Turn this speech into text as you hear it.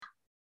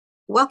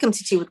Welcome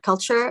to Tea with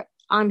Culture.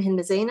 I'm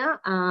Hinda Zaina,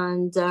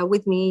 and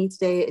with me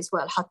today is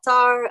Wael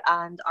Hattar,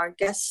 and our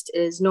guest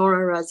is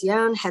Nora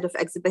Razian, Head of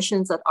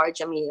Exhibitions at Art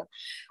Jameel.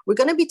 We're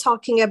going to be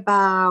talking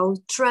about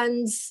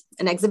trends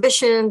and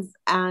exhibitions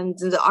and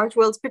the art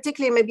world,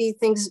 particularly maybe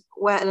things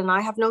Wael and I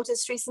have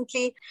noticed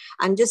recently.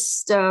 And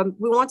just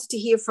we wanted to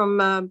hear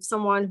from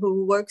someone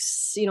who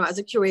works, as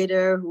a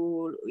curator,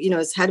 who,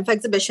 is head of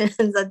exhibitions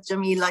at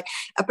Jameel, like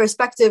a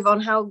perspective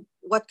on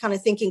what kind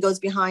of thinking goes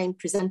behind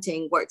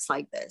presenting works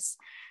like this.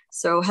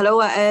 So hello,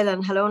 Wael,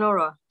 and hello,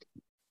 Nora.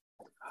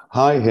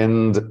 Hi,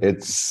 Hind.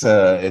 It's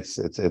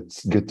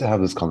good to have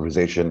this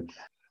conversation.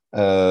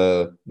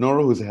 Nora,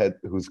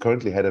 who's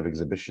currently head of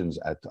exhibitions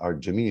at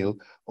Art Jameel,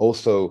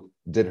 also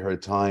did her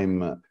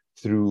time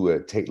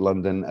through Tate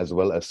London, as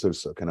well as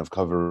sort of kind of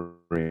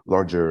covering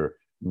larger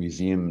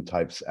museum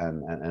types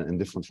and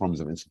different forms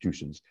of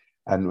institutions.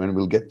 And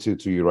we'll get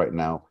to you right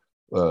now,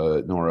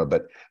 Nora.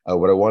 But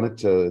what I wanted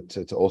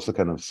to also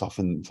kind of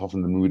soften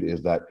the mood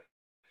is that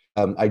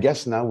I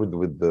guess now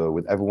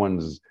with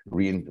everyone's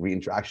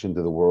reinteraction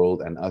to the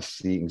world and us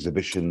seeing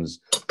exhibitions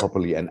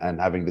properly and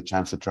having the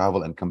chance to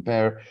travel and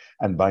compare,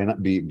 and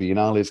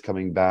biennales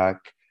coming back,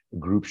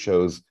 group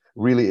shows,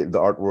 really the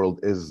art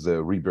world is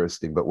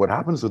rebursting. But what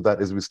happens with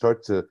that is we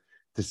start to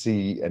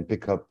see and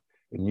pick up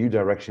new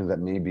directions that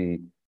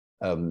maybe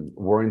they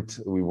weren't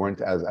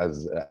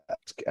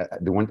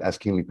as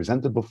keenly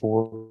presented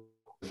before.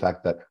 The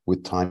fact that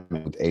with time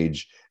and with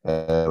age,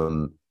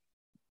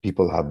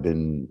 people have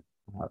been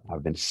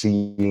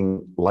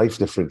seeing life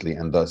differently,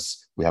 and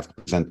thus we have to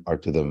present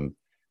art to them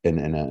in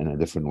a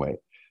different way.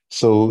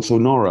 So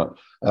Nora,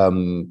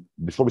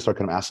 before we start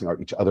kind of asking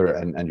each other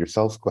and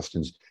yourself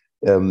questions,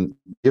 give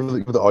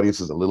the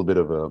audiences a little bit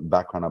of a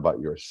background about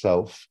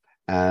yourself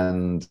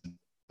and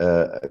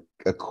a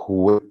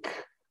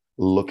quick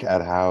look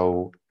at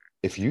how,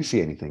 if you see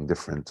anything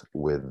different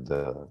with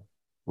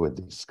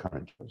these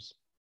current shows.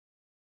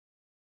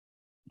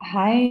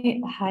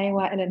 Hi,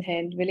 Wael and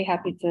Hind. Really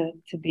happy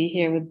to be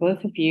here with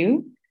both of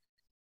you.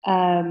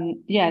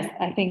 Yes,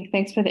 I think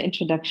thanks for the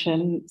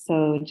introduction.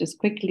 So just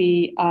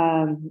quickly,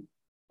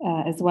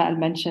 as Wael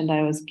mentioned,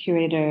 I was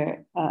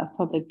curator of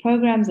public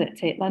programs at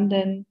Tate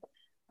London.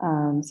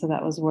 So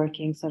that was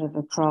working sort of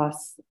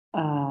across,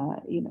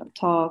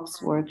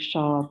 talks,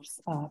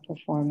 workshops,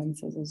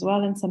 performances as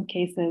well in some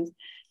cases.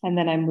 And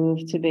then I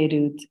moved to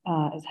Beirut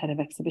as head of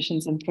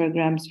exhibitions and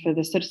programs for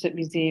the Sursat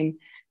Museum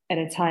at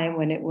a time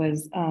when it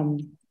was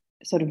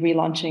sort of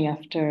relaunching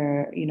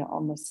after,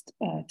 almost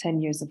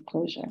 10 years of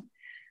closure.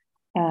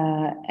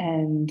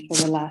 And for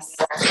the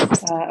last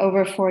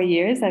over 4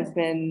 years, I've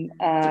been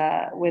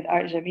with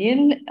Art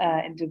Jameel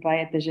in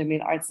Dubai at the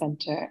Jameel Art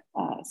Center,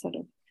 sort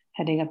of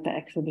heading up the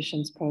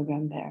exhibitions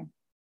program there.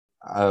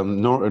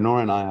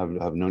 Nora and I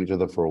have known each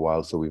other for a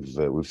while, so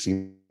we've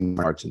seen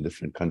arts in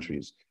different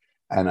countries.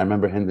 And I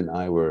remember Hind and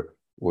I were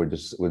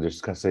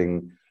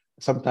discussing,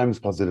 sometimes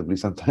positively,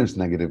 sometimes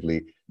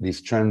negatively,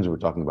 these trends we're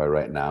talking about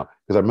right now.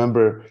 Because I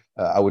remember,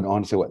 I would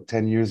honestly say,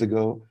 10 years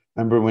ago,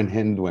 remember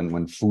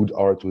when food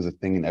art was a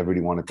thing and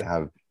everybody wanted to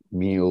have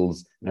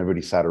meals and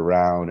everybody sat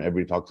around, and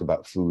everybody talked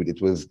about food.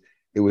 It was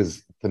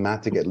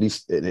thematic, at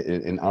least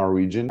in our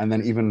region. And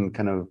then even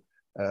kind of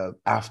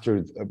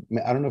after,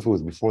 I don't know if it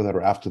was before that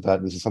or after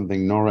that, this is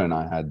something Nora and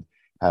I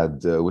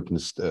had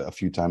witnessed a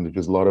few times, which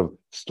was a lot of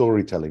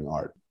storytelling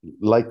art.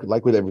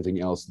 Like with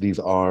everything else, these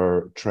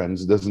are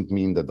trends. It doesn't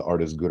mean that the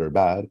art is good or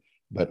bad,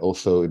 but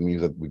also it means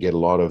that we get a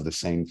lot of the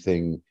same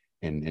thing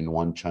in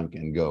one chunk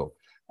and go.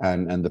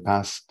 And the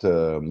past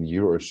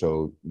year or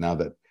so, now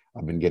that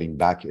I've been getting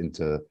back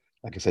into,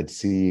 like I said,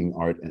 seeing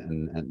art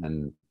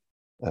and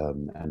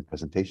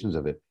presentations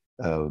of it,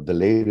 the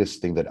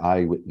latest thing that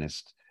I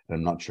witnessed, and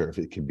I'm not sure if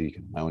it could be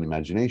my own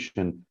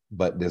imagination,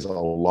 but there's a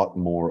lot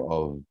more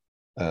of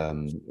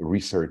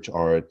research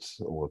art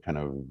or kind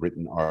of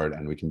written art,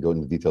 and we can go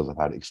into details of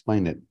how to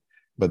explain it.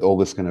 But all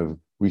this kind of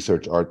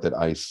research art that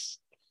I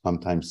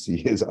sometimes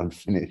see is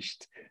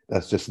unfinished.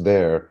 That's just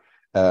there.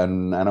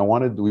 And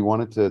we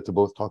wanted to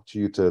both talk to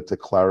you to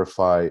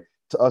clarify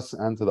to us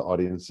and to the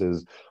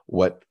audiences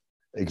what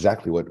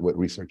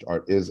research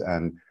art is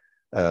and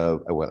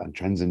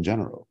trends in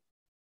general.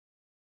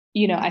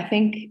 I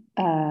think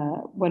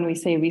when we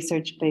say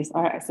research-based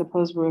art, I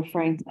suppose we're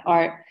referring to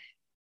art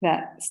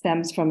that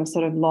stems from a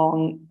sort of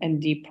long and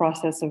deep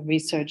process of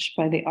research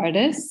by the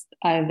artists,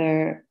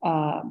 either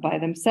by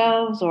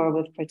themselves or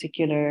with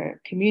particular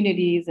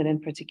communities and in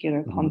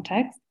particular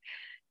context.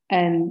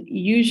 And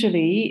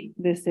usually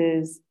this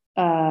is,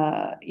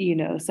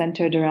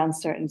 centered around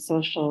certain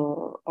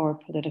social or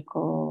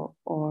political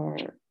or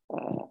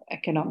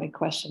economic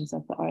questions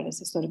that the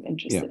artist is sort of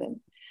interested in.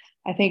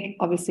 I think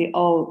obviously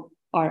all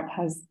art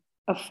has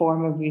a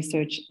form of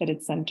research at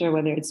its center,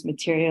 whether it's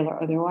material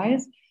or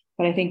otherwise.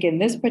 But I think in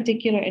this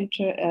particular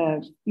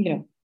instance,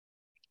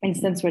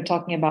 we're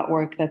talking about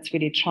work that's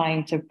really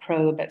trying to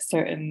probe at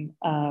certain,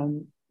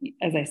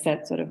 as I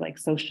said, sort of like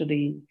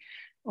socially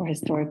or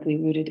historically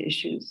rooted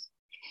issues.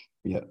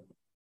 Yeah.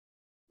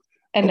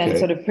 And then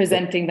sort of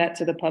presenting that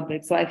to the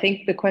public. So I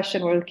think the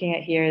question we're looking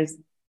at here is,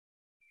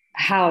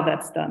 how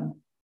that's done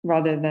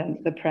rather than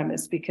the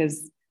premise, because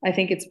I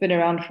think it's been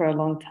around for a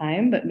long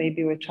time, but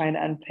maybe we're trying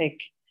to unpick,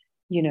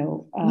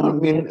 No, I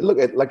mean, look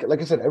at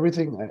like I said,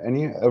 everything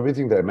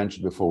that I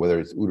mentioned before, whether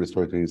it's oud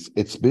storytelling,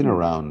 it's been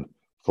around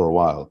for a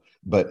while.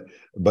 But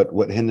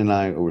what Hind and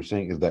I were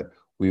saying is that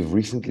we've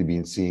recently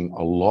been seeing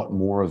a lot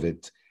more of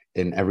it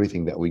in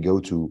everything that we go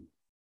to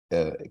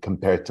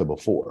compared to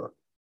before.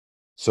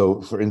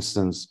 So, for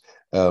instance,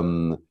 I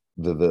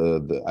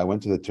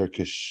went to the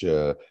Turkish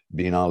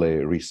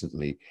Biennale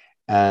recently,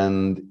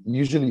 and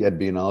usually at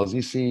Biennales,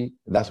 you see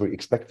that's where you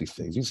expect these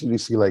things. You usually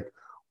see like,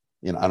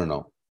 I don't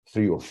know,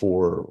 3 or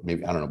 4,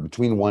 maybe, I don't know,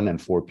 between 1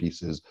 and 4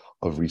 pieces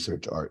of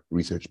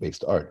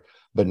research-based art.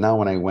 But now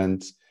when I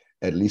went,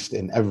 at least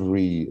in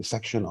every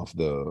section of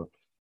the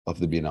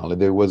Biennale,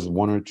 there was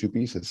 1 or 2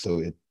 pieces.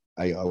 So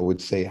I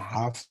would say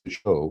half the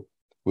show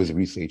was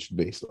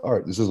research-based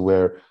art. This is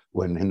where,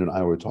 when Hind and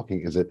I were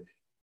talking, is it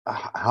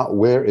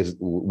where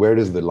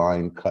does the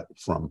line cut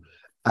from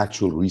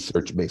actual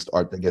research-based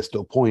art that gets to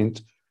a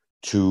point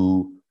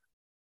to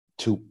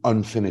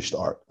unfinished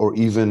art, or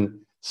even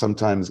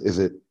sometimes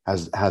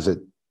has it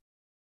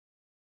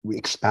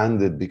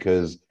expanded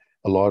because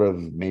a lot of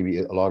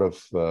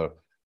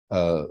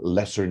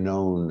lesser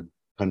known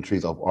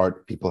countries of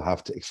art, people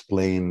have to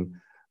explain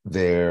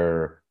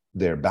their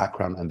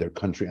background and their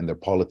country and their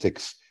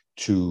politics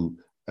to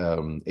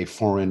a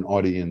foreign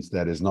audience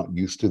that is not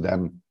used to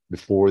them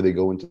before they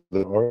go into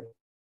the art,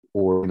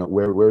 or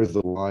where is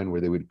the line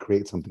where they would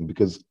create something,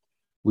 because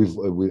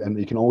and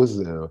you can always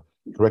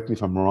correct me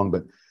if I'm wrong,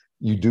 but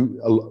you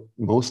do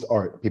most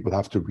art people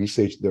have to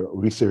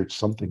research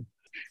something.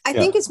 I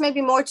think it's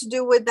maybe more to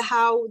do with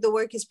how the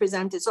work is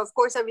presented. So of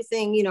course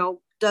everything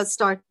does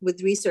start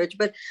with research,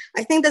 but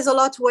I think there's a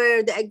lot where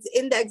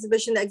in the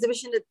exhibition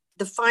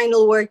the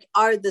final work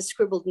are the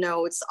scribbled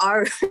notes,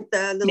 are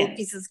the little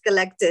pieces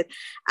collected,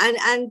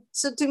 and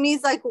so to me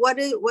it's like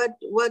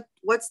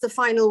what's the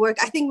final work.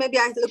 I think maybe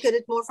I look at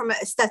it more from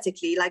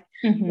aesthetically, like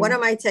what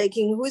am I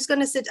taking, who's going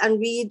to sit and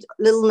read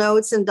little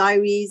notes and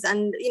diaries,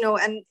 and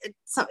and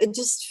it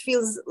just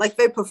feels like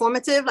very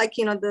performative, like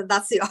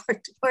that's the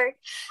artwork,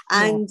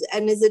 and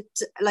is it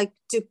like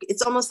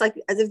it's almost like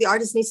as if the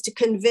artist needs to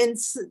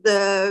convince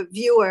the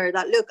viewer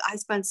that, look, I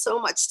spent so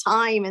much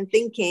time and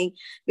thinking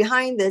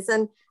behind this,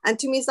 and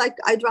to me it's like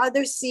I'd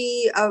rather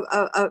see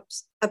a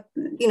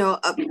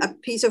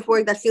piece of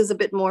work that feels a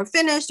bit more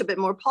finished, a bit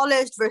more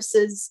polished,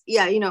 versus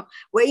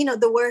where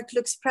the work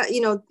looks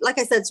like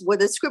I said,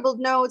 whether scribbled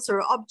notes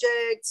or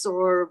objects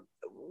or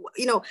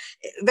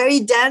very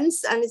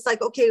dense, and it's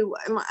like, okay,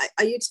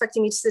 are you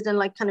expecting me to sit and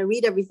like kind of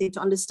read everything to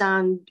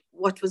understand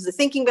what was the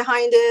thinking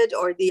behind it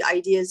or the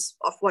ideas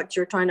of what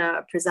you're trying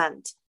to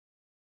present?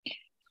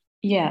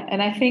 Yeah,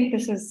 and I think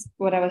this is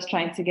what I was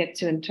trying to get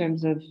to in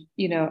terms of,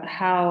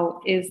 how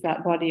is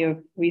that body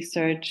of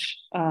research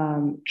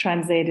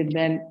translated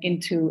then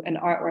into an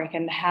artwork,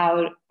 and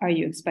how are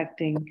you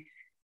expecting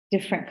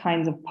different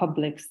kinds of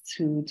publics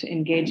to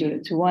engage with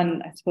it, to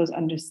one, I suppose,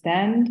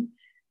 understand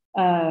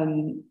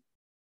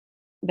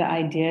the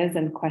ideas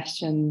and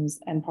questions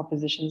and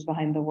propositions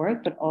behind the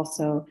work, but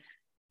also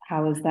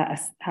how is that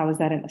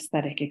an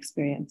aesthetic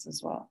experience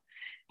as well?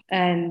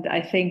 And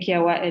I think,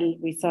 Wael,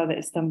 we saw the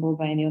Istanbul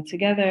Biennial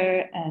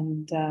together,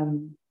 and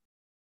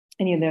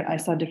I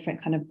saw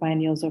different kind of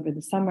biennials over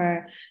the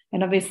summer,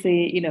 and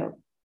obviously,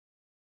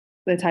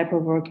 the type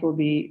of work will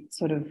be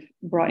sort of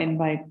brought in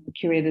by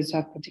curators who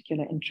have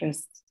particular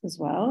interests as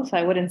well. So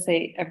I wouldn't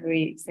say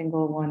every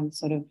single one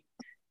sort of,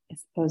 I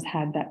suppose,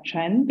 had that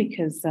trend,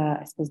 because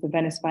I suppose the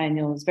Venice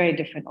Biennial is very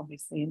different,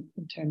 obviously,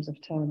 in terms of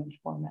tone and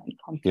format and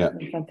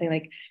content. And something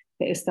like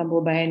the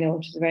Istanbul Biennial,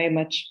 which is very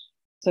much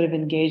sort of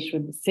engaged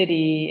with the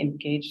city,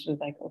 engaged with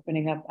like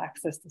opening up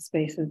access to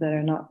spaces that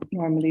are not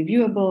normally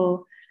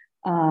viewable,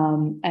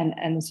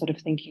 and sort of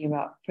thinking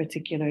about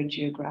particular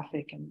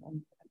geographic and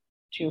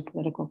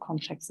geopolitical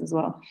contexts as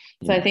well.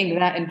 So I think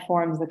that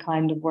informs the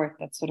kind of work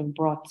that's sort of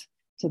brought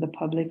to the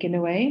public in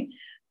a way.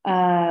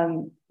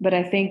 But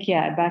I think,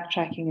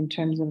 backtracking in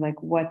terms of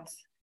like what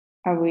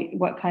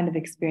kind of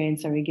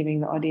experience are we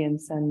giving the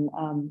audience,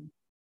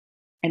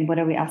 and what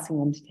are we asking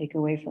them to take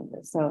away from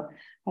this? So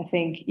I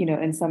think,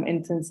 in some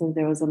instances,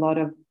 there was a lot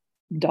of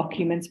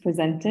documents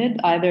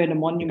presented, either in a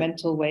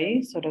monumental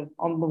way, sort of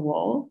on the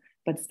wall,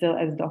 but still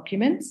as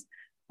documents,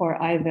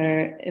 or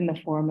either in the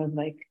form of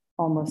like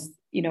almost,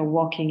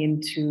 walking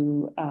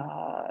into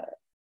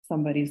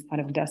somebody's kind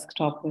of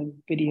desktop with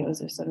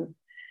videos or sort of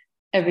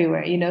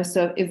everywhere,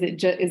 so is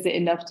it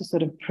enough to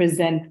sort of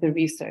present the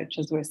research,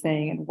 as we're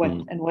saying,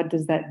 and what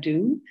does that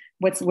do?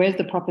 Where's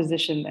the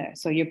proposition there?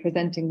 So you're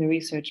presenting the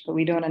research, but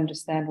we don't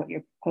understand what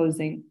you're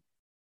proposing.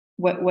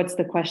 What's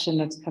the question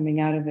that's coming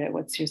out of it?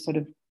 What's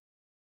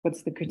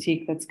the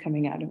critique that's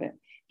coming out of it?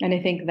 And I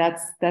think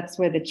that's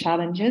where the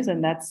challenge is,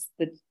 and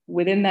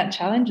within that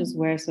challenge is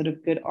where sort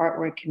of good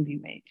artwork can be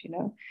made,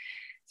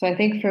 So I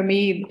think for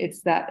me,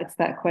 it's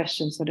that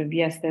question, sort of,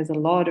 yes, there's a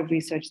lot of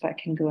research that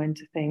can go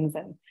into things,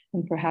 and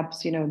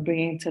perhaps,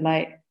 bringing to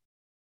light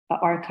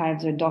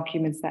archives or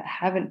documents that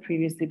haven't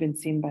previously been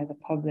seen by the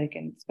public,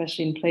 and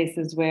especially in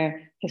places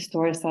where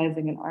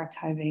historicizing and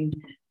archiving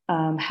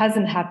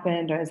hasn't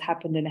happened or has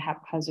happened in a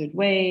haphazard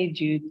way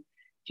due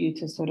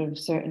to sort of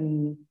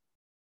certain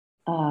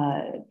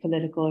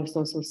political or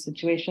social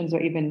situations,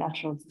 or even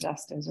natural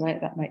disasters,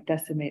 right? That might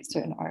decimate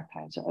certain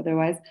archives or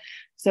otherwise.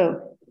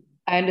 So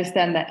I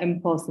understand that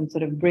impulse in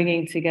sort of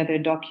bringing together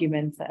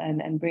documents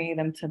and bringing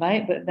them to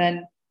light, but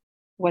then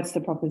what's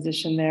the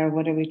proposition there?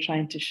 What are we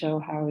trying to show?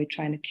 How are we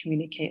trying to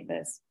communicate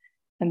this?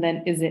 And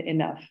then is it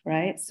enough,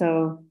 right?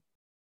 So,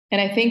 and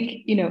I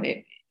think,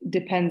 it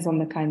depends on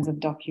the kinds of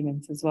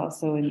documents as well.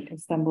 So in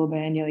Istanbul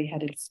Biennial, you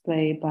had a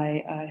display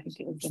by, I think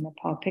it was the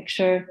Nepal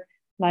Picture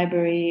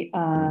Library,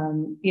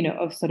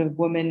 of sort of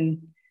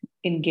women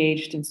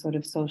engaged in sort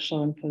of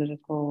social and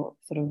political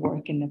sort of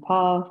work in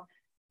Nepal.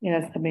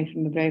 That's coming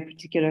from a very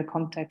particular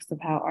context of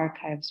how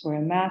archives were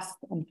amassed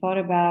and thought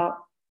about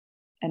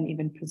and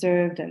even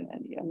preserved, and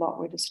a lot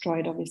were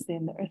destroyed, obviously,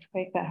 in the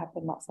earthquake that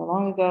happened not so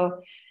long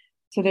ago.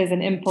 So there's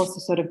an impulse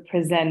to sort of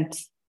present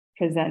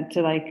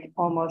to like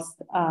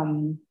almost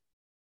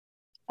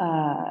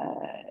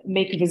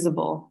make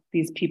visible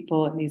these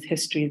people and these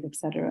histories,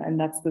 etc. And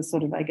that's the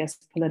sort of, I guess,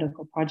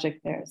 political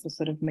project there, is to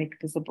sort of make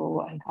visible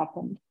what had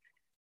happened.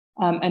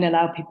 And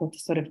allow people to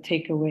sort of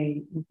take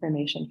away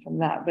information from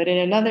that. But in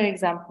another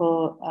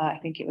example, I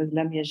think it was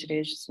Lam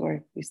Yajrej's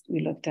work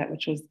we looked at,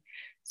 which was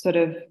sort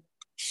of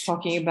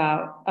talking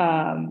about,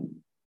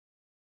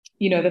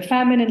 the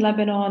famine in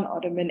Lebanon,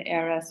 Ottoman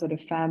era sort of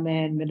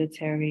famine,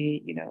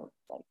 military,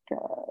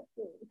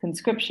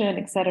 conscription,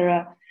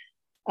 etc.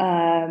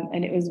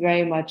 And it was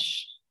very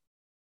much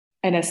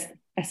an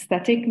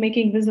aesthetic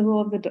making visible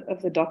of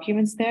the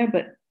documents there,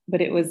 but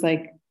it was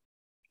like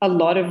a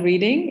lot of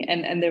reading,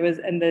 and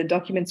the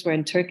documents were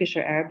in Turkish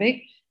or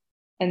Arabic,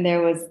 and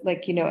there was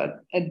like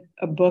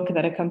a book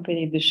that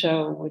accompanied the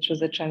show, which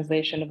was a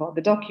translation of all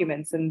the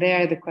documents. And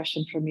there, the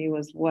question for me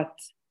was,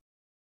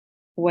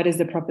 what is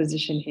the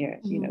proposition here?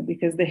 Mm-hmm.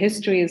 Because the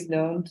history is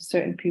known to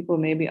certain people,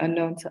 maybe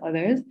unknown to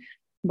others,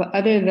 but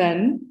other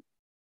than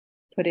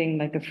putting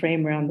like a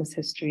frame around this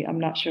history, I'm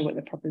not sure what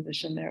the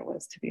proposition there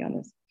was, to be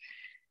honest.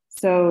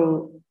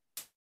 So,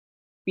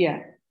 yeah.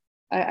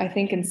 I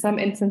think in some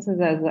instances,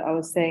 as I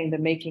was saying, the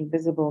making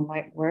visible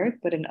might work,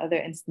 but in other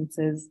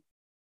instances,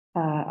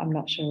 I'm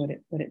not sure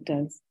what it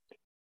does.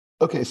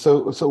 Okay,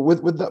 so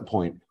with that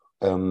point,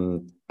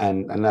 and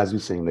as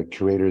you're saying, the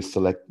curators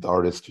select the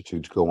artist to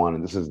go on,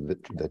 and this is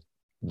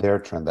their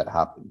trend that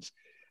happens.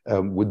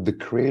 Would the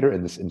creator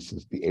in this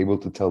instance be able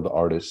to tell the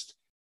artist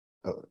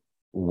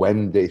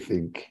when they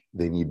think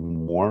they need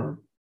more,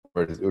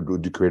 or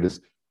do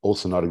creators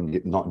also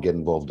not get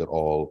involved at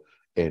all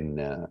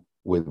in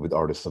with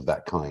artists of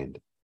that kind?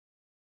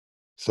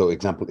 So,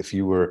 example, if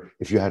you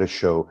had a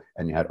show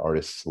and you had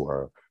artists who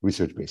are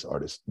research-based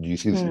artists, do you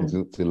see this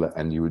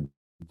and you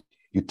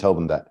tell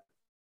them that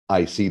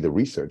I see the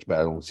research, but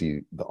I don't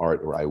see the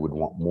art, or I would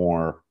want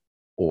more,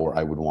 or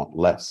I would want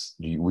less?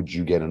 Would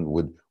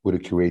a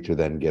curator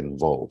then get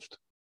involved?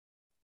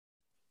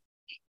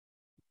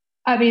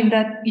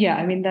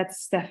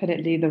 That's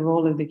definitely the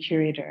role of the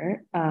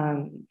curator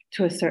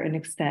to a certain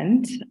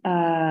extent.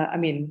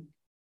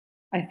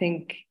 I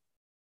think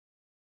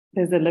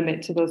there's a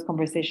limit to those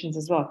conversations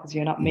as well, because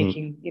you're not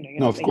making, you're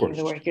not making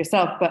the work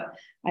yourself. But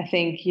I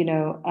think,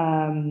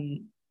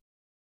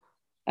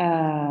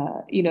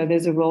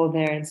 there's a role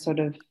there in sort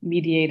of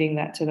mediating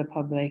that to the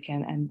public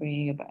and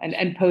bringing about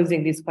and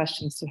posing these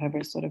questions to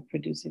whoever's sort of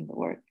producing the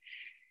work.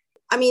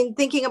 I mean,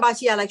 thinking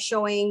about, like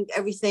showing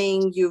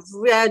everything you've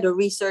read or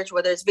researched,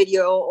 whether it's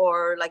video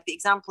or like the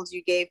examples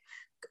you gave,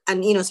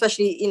 and,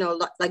 especially,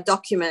 like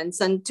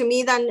documents. And to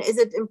me, then, is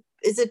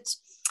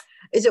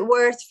it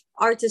worth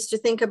artists to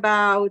think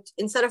about,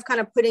 instead of kind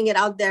of putting it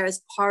out there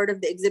as part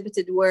of the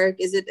exhibited work,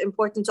 is it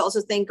important to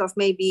also think of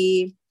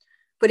maybe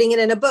putting it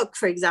in a book,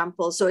 for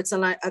example, so it's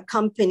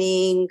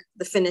accompanying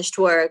the finished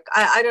work?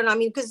 I don't know. I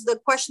mean, because the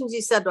questions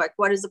you said, like,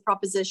 what is the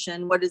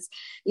proposition? What is,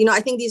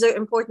 I think these are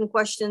important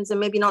questions, and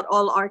maybe not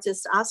all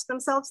artists ask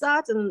themselves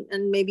that.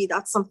 And maybe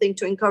that's something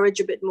to encourage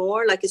a bit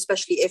more, like,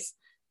 especially if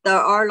there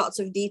are lots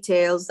of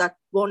details that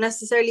won't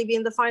necessarily be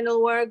in the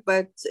final work,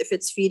 but if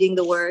it's feeding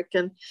the work.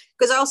 And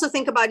because I also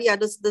think about,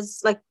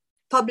 this like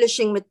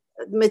publishing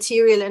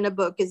material in a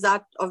book, is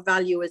that of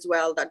value as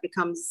well? That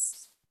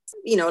becomes,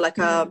 like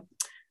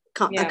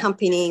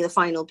accompanying the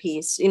final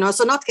piece,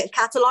 so not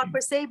catalog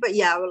per se, but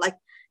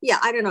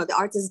I don't know, the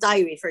artist's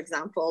diary, for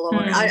example, or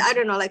I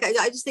don't know, like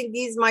I just think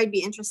these might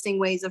be interesting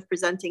ways of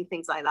presenting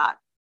things like that.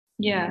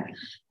 Yeah,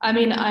 I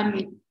mean,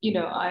 I'm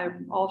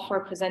all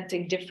for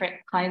presenting different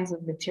kinds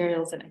of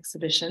materials and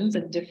exhibitions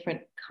and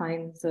different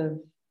kinds of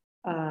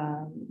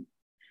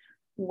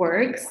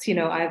works,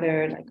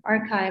 either like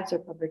archives or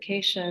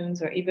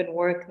publications, or even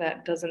work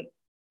that doesn't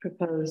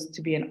propose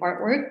to be an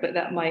artwork, but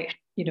that might,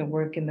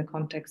 work in the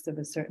context of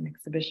a certain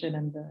exhibition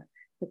and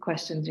the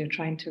questions you're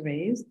trying to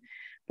raise.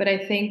 But I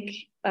think,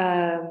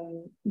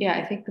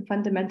 I think the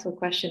fundamental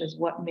question is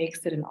what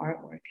makes it an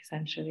artwork,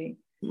 essentially.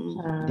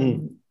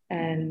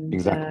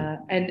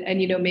 Exactly. And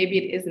maybe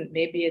it isn't.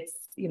 Maybe it's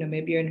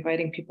maybe you're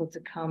inviting people to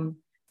come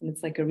and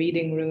it's like a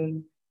reading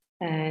room,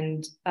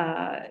 and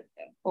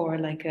or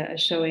like a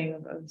showing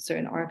of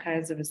certain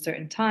archives of a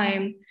certain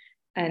time,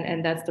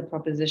 and that's the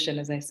proposition,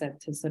 as I said,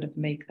 to sort of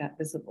make that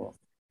visible.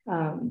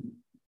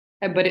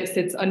 But it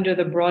sits under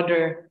the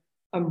broader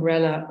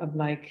umbrella of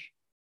like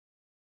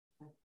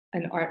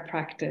an art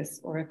practice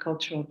or a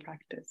cultural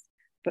practice,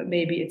 but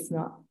maybe it's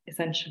not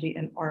essentially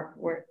an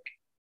artwork.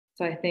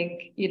 So I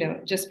think,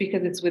 just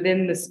because it's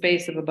within the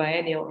space of a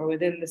biennial or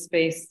within the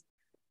space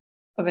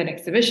of an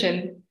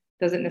exhibition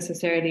doesn't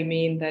necessarily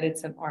mean that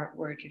it's an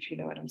artwork, if you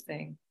know what I'm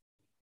saying,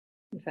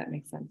 if that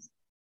makes sense.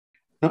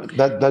 No,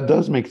 that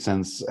does make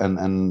sense,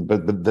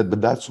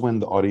 but that's when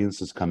the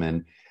audiences come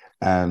in,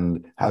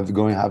 and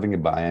having a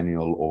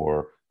biennial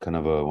or kind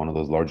of one of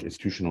those large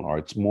institutional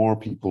arts. More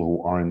people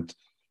who aren't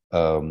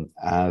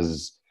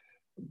as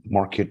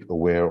market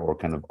aware or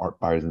kind of art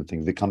buyers and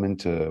things, they come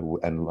into,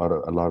 and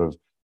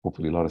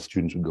hopefully a lot of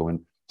students would go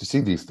in to see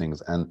these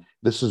things, and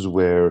this is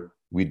where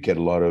we'd get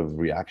a lot of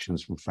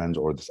reactions from friends,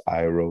 or this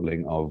eye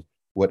rolling of,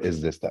 what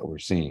is this that we're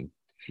seeing?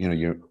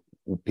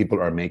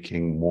 People are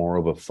making more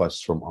of a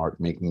fuss from art,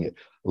 making it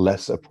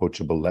less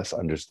approachable, less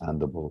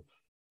understandable.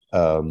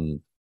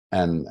 And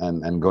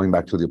going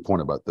back to the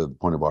point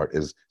of art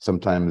is,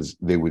 sometimes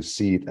they would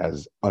see it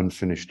as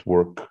unfinished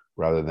work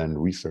rather than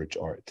research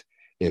art,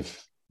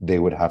 if they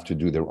would have to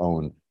do their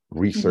own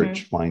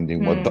research,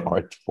 finding what the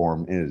art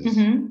form is.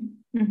 And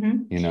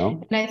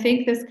I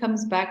think this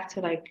comes back to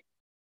like,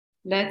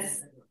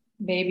 let's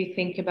maybe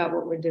think about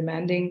what we're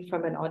demanding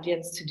from an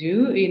audience to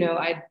do.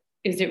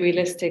 Is it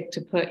realistic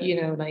to put,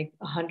 like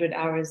 100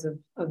 hours of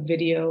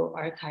video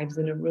archives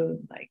in a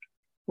room? Like,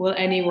 will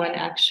anyone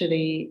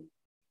actually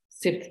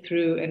sift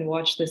through and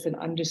watch this and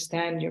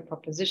understand your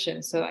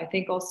proposition? So I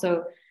think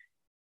also,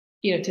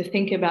 to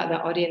think about the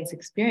audience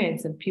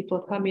experience, and people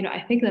come,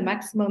 I think the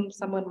maximum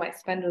someone might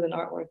spend with an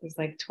artwork is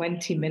like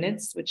 20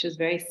 minutes, which is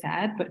very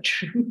sad, but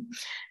true.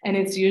 And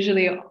it's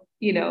usually,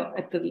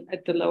 at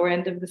the lower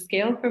end of the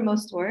scale for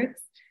most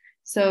works.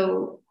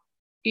 So,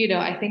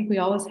 I think we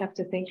always have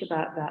to think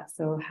about that.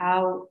 So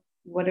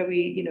what are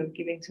we,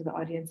 giving to the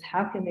audience?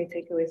 How can they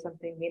take away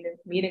something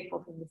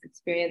meaningful from this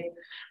experience?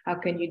 How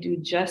can you do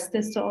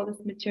justice to all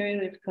this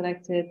material you've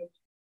collected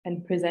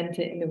and present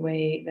it in a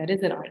way that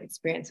is an art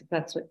experience, if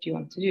that's what you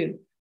want to do?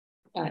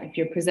 If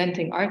you're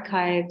presenting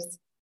archives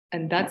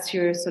and that's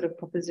your sort of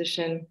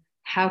proposition,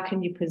 how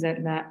can you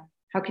present that?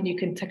 How can you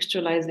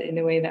contextualize it in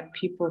a way that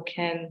people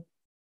can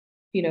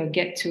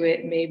get to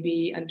it,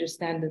 maybe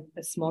understand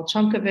a small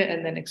chunk of it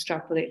and then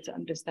extrapolate to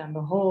understand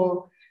the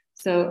whole?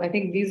 So I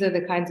think these are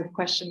the kinds of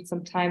questions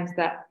sometimes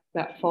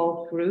that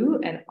fall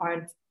through and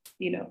aren't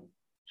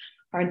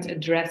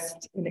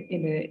addressed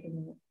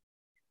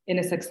in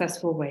a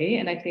successful way.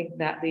 And I think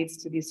that leads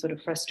to these sort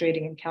of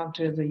frustrating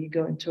encounters where you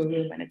go into a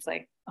room and it's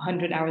like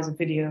 100 hours of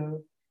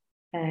video,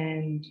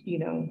 and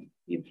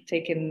you've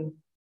taken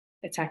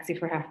a taxi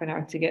for half an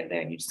hour to get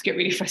there, and you just get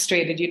really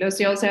frustrated,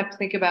 So you also have to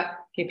think about,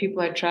 okay,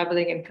 people are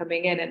traveling and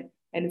coming in, and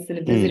it's a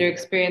visitor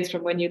experience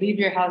from when you leave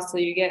your house till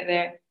you get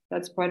there.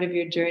 That's part of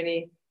your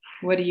journey.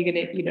 What are you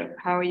gonna,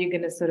 how are you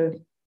gonna sort of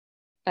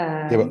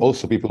but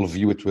also people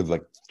view it with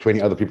like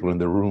 20 other people in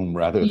the room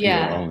rather than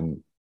your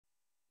own.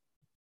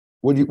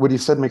 What you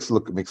said makes a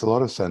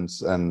lot of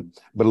sense,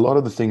 but a lot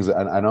of the things,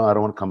 and I know I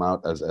don't want to come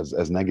out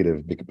as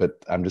negative, but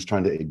I'm just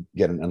trying to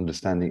get an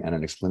understanding and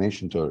an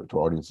explanation to our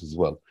audience as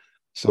well.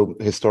 So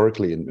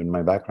historically, in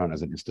my background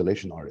as an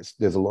installation artist,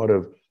 there's a lot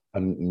of a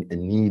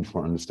need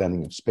for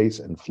understanding of space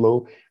and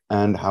flow,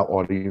 and how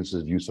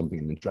audiences view something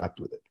and interact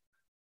with it.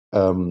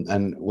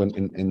 And when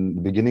in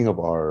the beginning of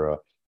our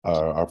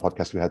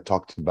podcast, you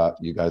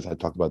guys had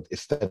talked about the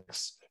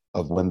aesthetics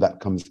of when that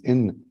comes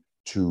in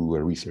to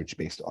a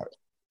research-based art.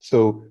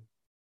 So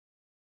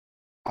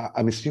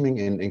I'm assuming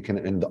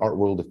in the art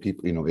world of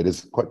people, it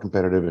is quite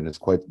competitive and it's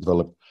quite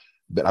developed,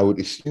 but I would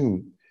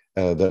assume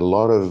that a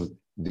lot of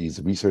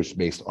these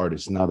research-based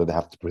artists, now that they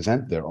have to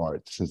present their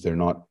art, since they're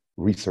not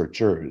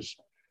researchers,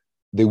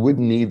 they would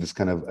need this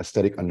kind of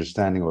aesthetic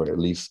understanding, or at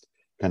least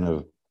kind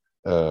of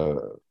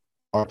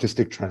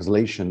artistic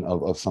translation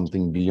of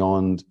something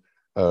beyond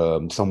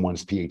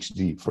someone's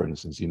PhD, for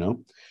instance.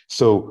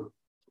 So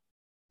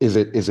is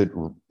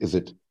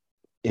it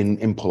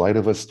impolite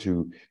of us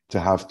to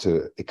have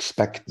to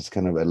expect this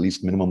kind of at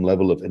least minimum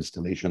level of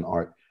installation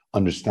art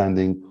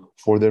understanding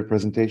for their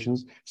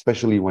presentations,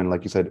 especially when,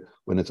 like you said,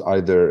 when it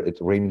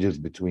ranges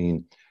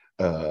between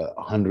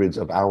hundreds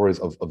of hours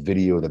of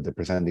video that they're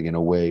presenting in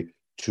a way,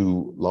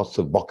 to lots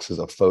of boxes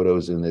of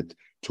photos in it,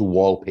 to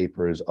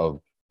wallpapers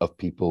of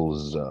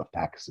people's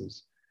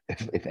faxes,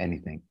 if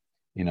anything,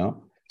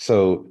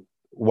 So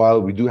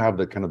while we do have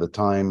the kind of the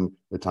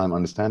time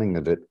understanding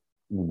of it,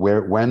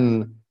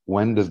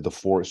 when does the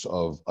force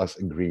of us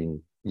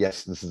agreeing,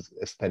 yes, this is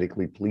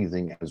aesthetically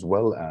pleasing as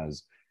well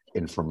as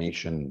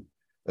information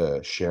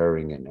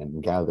sharing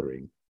and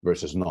gathering,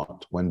 versus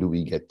not? When do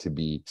we get to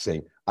be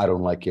saying, I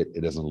don't like it,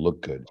 it doesn't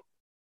look good?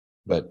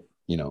 But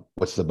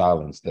what's the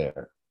balance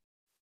there?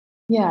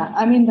 Yeah,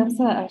 I mean, that's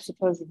I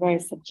suppose, a very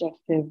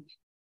subjective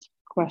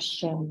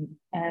question.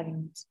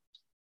 And,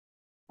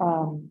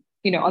 on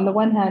the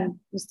one hand,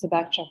 just to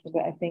backtrack a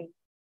bit, I think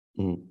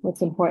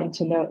what's important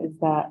to note is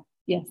that,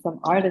 yes, some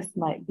artists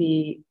might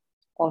be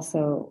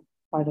also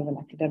part of an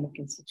academic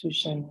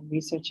institution and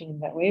researching in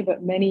that way,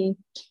 but many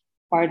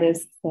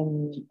artists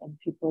and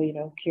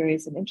people,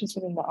 curious and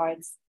interested in the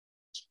arts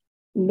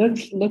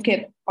look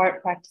at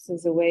art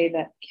practices a way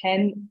that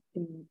can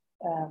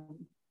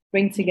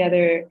bring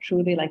together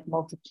truly like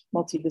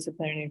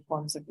multidisciplinary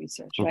forms of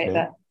research, right?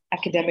 That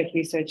academic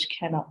research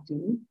cannot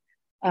do.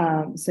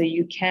 So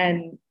you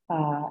can,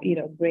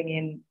 bring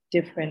in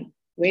different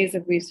ways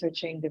of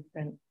researching,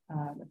 different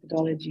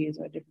methodologies,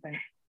 or different,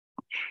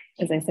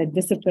 as I said,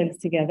 disciplines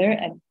together.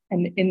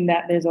 And in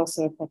that, there's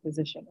also a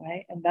proposition,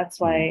 right? And that's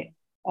why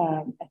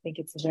I think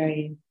it's a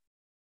very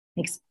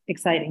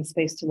exciting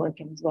space to work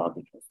in as well,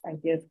 because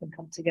ideas can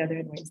come together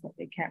in ways that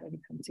they can't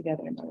really come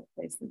together in other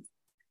places.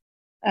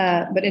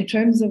 But in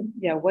terms of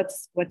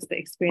what's the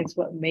experience,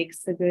 what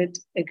makes a good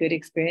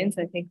experience,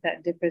 I think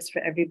that differs for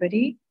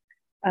everybody.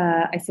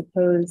 I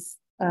suppose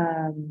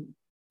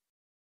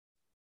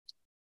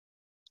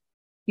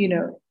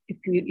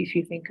if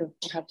you think of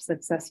perhaps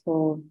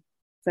successful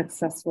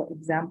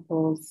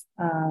examples,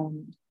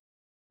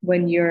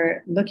 when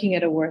you're looking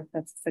at a work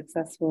that's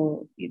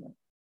successful,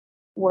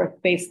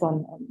 work based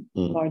on a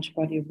large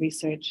body of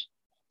research,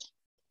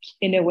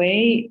 in a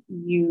way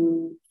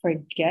you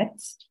forget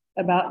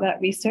about that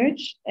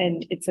research,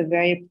 and it's a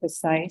very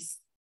precise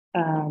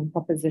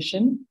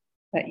proposition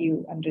that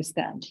you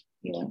understand,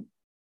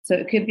 So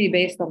it could be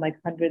based on like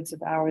hundreds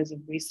of hours of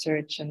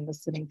research and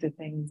listening to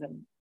things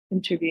and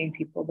interviewing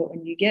people, but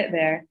when you get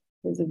there,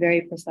 there's a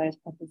very precise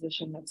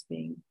proposition that's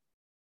being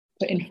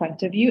put in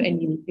front of you,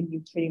 and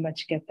you pretty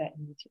much get that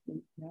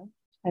immediately,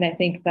 And I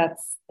think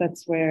that's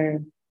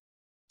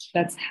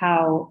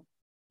how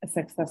a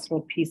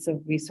successful piece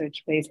of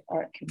research-based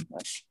art can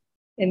work,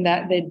 in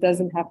that there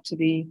doesn't have to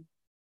be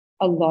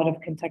a lot of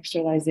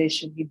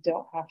contextualization. You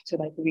don't have to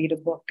like read a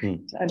book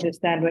to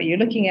understand what you're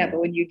looking at, but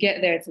when you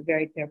get there, it's a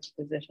very clear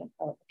proposition.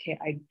 Oh, okay,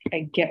 I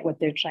get what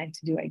they're trying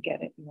to do. I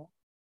get it,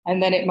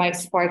 And then it might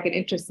spark an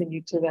interest in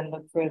you to then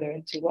look further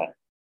into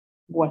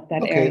what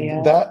that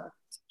area.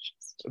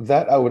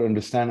 That I would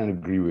understand and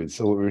agree with.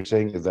 So what we're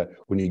saying is that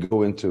when you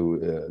go into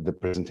the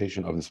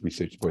presentation of this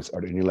research-based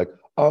art, and you're like,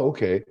 oh,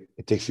 okay,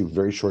 it takes you a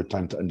very short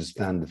time to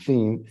understand the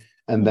theme,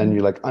 and then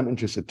you're like, I'm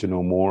interested to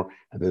know more,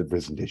 and the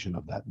presentation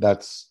of that.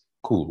 That's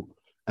cool.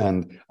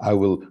 And I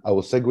will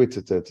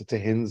segue to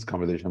Hind's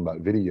conversation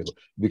about video,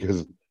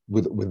 because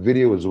with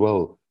video as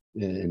well,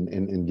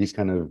 in these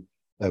kind of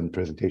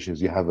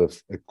presentations, you have a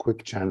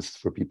quick chance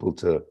for people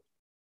to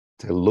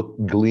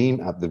glean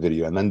at the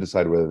video and then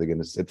decide whether they're going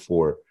to sit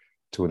for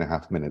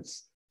 2.5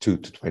 minutes, 2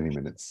 to 20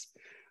 minutes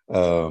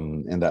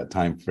in that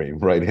time frame,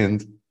 right,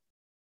 Hind?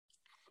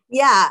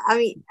 Yeah, I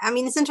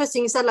mean, it's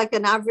interesting. You said like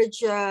an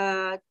average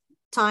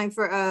time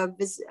for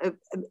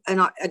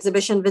an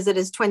exhibition visit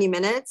is 20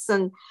 minutes,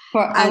 and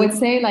I would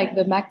say like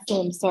the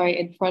maximum,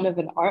 in front of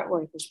an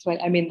artwork is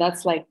 20. I mean,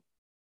 that's like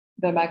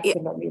the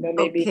maximum,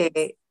 maybe.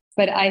 Okay.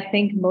 But I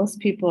think most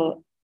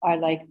people are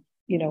like,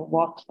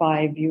 walk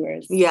by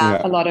viewers.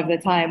 Yeah. A lot of the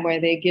time, where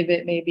they give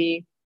it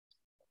maybe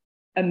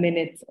a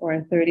minute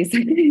or 30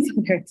 seconds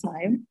of their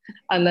time,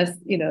 unless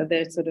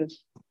they're sort of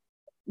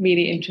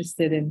really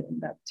interested in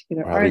that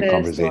particular artist.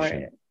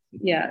 Conversation.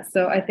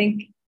 So I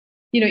think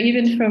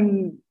even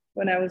from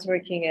when I was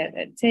working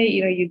at Tate,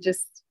 you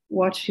just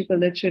watch people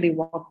literally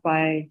walk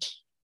by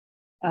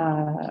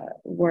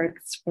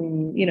works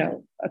from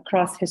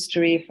across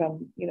history,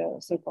 from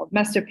so-called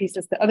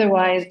masterpieces to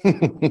otherwise,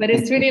 but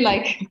it's really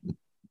like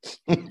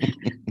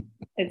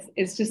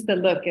it's just a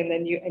look, and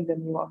then you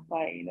walk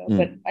by,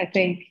 But I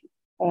think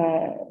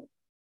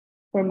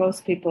for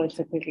most people, it's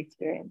a quick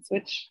experience,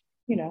 which,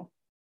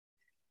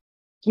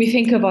 we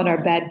think of on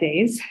our bad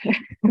days.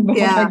 But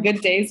on our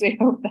good days, we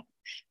hope that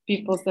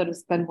people sort of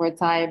spend more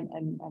time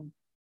and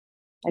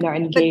are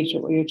engaged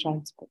with what you're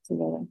trying to put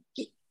together.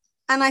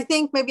 And I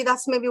think maybe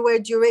that's where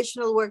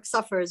durational work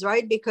suffers,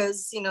 right?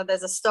 Because,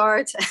 there's a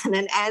start and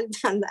an end,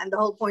 and the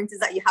whole point is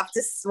that you have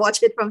to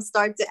watch it from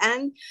start to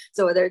end.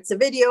 So whether it's a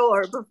video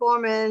or a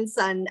performance,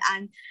 and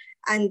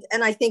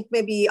I think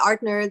maybe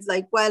art nerds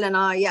like Well and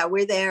I,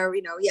 we're there,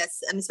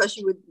 yes. And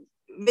especially with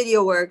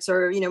video works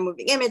or,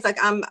 moving image, like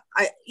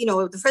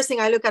the first thing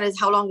I look at is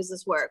how long is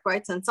this work,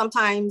 right? And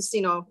sometimes,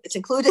 it's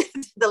included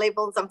the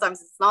label, sometimes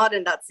it's not.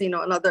 And that's,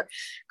 another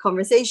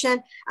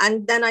conversation.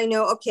 And then I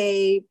know,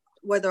 okay,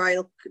 whether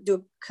I'll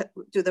do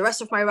the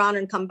rest of my round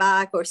and come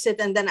back or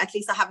sit, and then at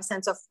least I have a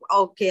sense of,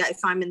 okay, if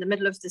I'm in the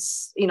middle of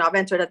this, I've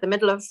entered at the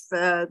middle of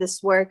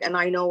this work, and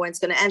I know when it's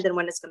going to end and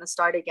when it's going to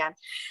start again.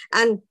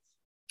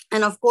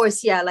 And of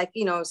course,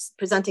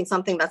 presenting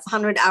something that's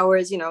 100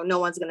 hours, no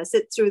one's going to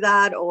sit through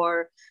that,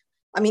 or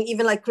I mean,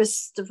 even like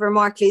Christopher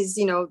Markley's,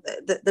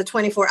 the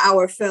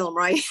 24-hour film,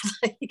 right?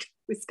 Like,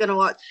 who's going to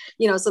watch,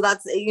 so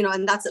that's,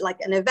 and that's like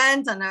an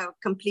event and a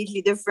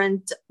completely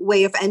different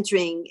way of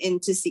entering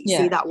into see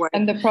that work.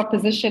 And the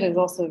proposition is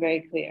also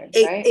very clear,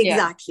 right?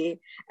 Exactly.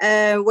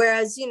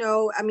 Whereas,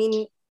 I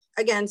mean,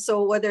 again,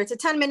 so whether it's a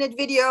 10-minute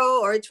video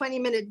or a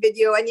 20-minute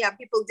video, and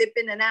people dip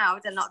in and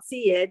out and not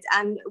see it,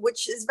 and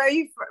which is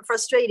very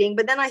frustrating.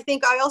 But then I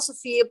think I also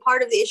feel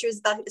part of the issue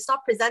is that it's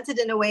not presented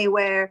in a way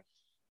where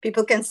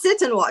people can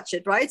sit and watch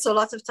it, right? So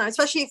lots of times,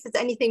 especially if it's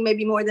anything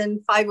maybe more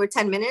than 5 or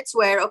 10 minutes,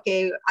 where,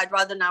 okay, I'd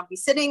rather now be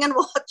sitting and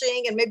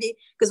watching, and maybe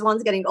because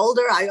one's getting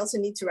older, I also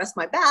need to rest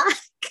my back.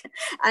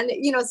 And,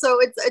 so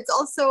it's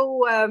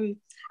also,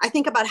 I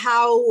think about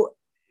how,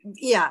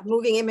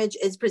 moving image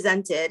is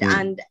presented.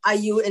 And are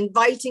you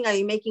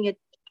making it,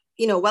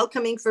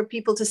 welcoming for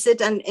people to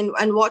sit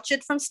and watch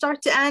it from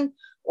start to end?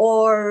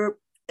 Or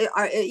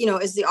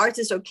is the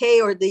artist okay,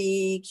 or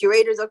the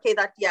curators okay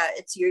that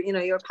it's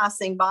you're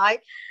passing by?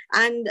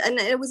 And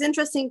it was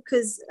interesting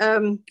because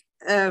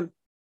the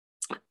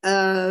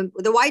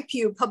White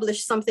Pew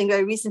published something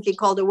very recently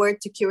called A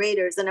Word to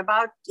Curators, and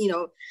about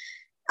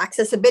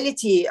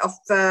accessibility of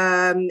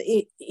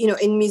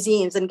in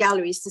museums and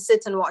galleries to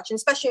sit and watch, and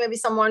especially maybe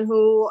someone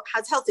who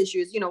has health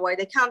issues, where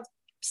they can't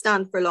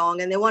stand for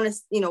long and they want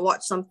to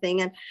watch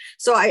something. And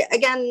so I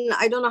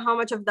don't know how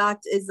much of that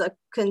is a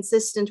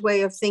consistent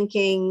way of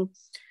thinking,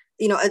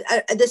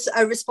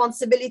 a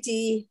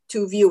responsibility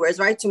to viewers,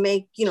 right, to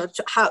make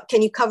how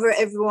can you cover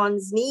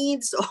everyone's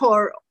needs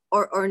or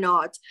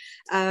not.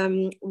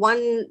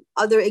 One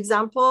other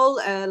example,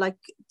 like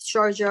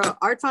Sharjah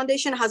Art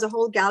Foundation has a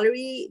whole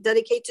gallery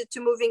dedicated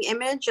to moving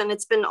image, and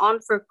it's been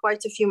on for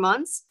quite a few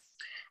months.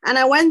 And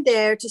I went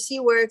there to see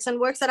works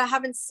that I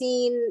haven't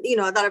seen,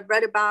 that I've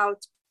read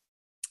about.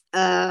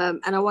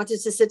 And I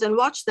wanted to sit and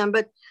watch them,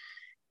 but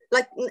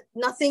like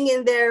nothing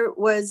in there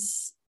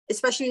was,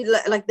 especially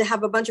like they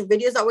have a bunch of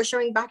videos that were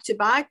showing back to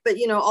back, but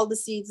all the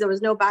seeds, there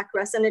was no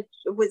backrest. And it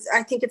was,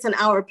 I think it's an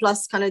hour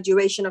plus kind of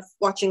duration of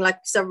watching like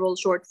several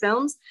short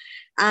films.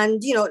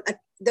 And, like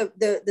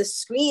the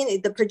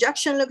screen, the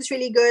projection looks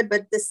really good,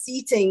 but the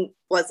seating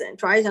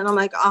wasn't, right? And I'm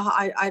like,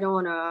 I don't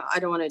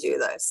want to do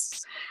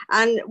this.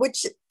 And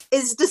which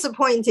is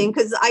disappointing,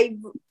 because I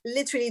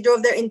literally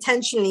drove there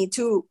intentionally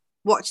to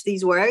watch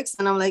these works,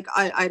 and I'm like,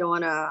 I don't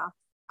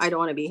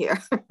want to be here.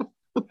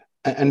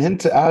 And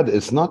hint to add,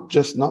 it's not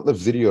the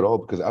video at all,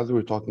 because as we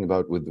were talking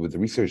about with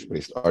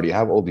research-based art, you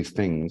have all these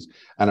things.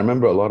 And I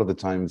remember a lot of the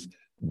times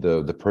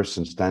the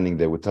person standing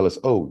there would tell us,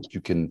 oh, you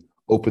can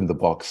open the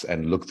box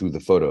and look through the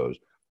photos.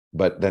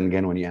 But then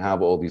again, when you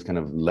have all these kind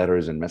of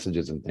letters and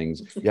messages and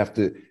things, you have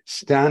to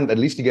stand, at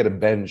least you get a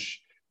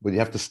bench, but you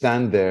have to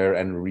stand there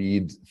and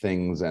read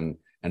things and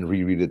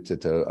reread it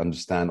to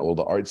understand all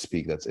the art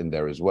speak that's in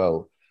there as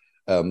well.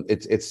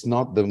 It's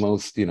not the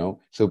most,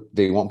 so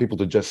they want people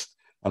to just,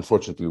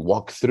 unfortunately,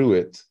 walk through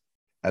it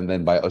and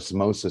then by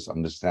osmosis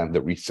understand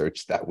the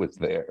research that was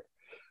there.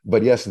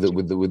 But yes,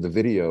 with the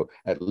video,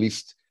 at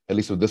least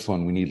with this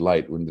one, we need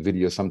light. When the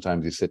video,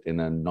 sometimes you sit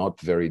in a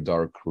not very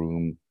dark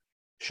room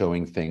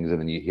showing things, and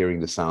then you're hearing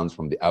the sounds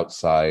from the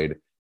outside,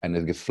 and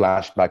it gets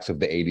flashbacks of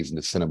the 80s in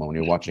the cinema when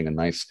you're watching a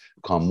nice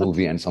calm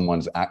movie and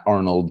someone's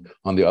Arnold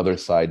on the other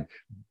side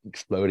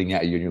exploding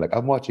at you, and you're like,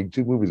 I'm watching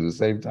two movies at the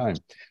same time.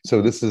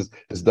 So this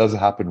does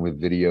happen with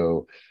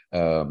video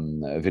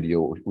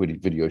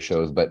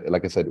shows. But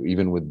like I said,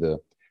 even with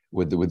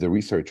the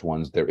research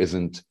ones, there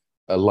isn't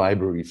a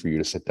library for you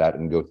to sit at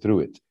and go through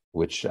it,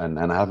 which and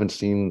I haven't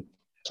seen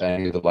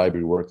any of the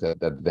library work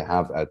that they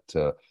have at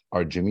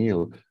Art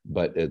Jameel,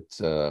 but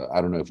it's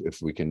I don't know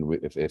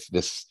if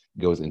this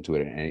goes into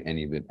it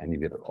any of it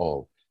at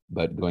all.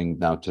 But going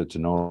now to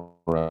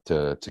Nora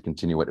to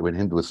continue what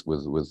Hind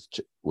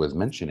was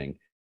mentioning,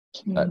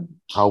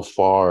 how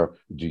far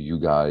do you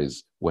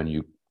guys, when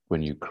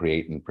you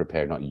create and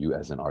prepare, not you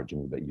as an Art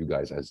Jameel, but you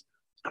guys as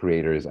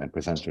creators and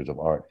presenters of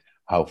art,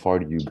 how far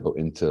do you go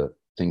into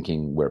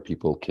thinking where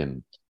people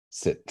can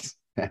sit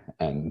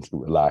and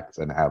relax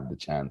and have the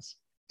chance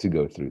to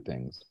go through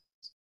things?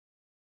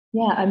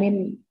 Yeah, I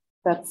mean,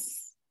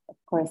 that's of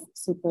course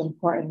super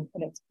important,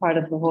 and it's part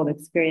of the whole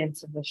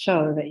experience of the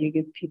show that you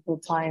give people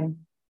time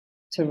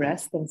to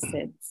rest and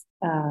sit.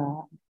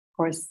 Of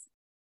course,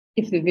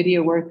 if the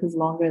video work is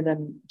longer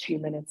than a few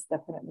minutes,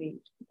 definitely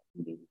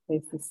need a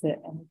place to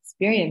sit and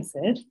experience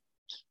it.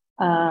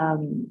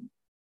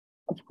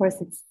 Of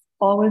course, it's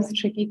always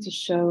tricky to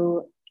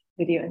show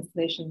video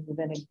installations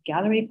within a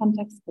gallery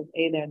context, because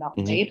they're not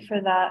made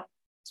for that.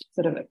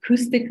 Sort of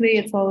acoustically,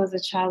 it's always a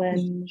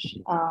challenge.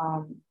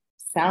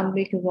 Sound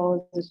leak is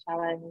always a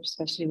challenge,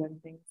 especially when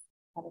things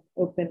kind of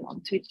open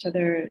onto each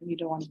other. You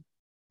don't want to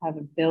have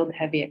a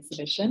build-heavy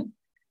exhibition.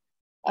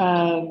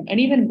 And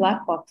even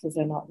black boxes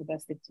are not the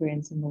best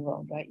experience in the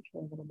world, right? You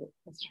feel a little bit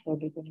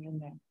claustrophobic when you're in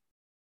there.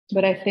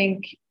 But I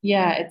think,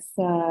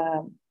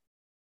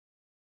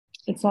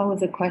 it's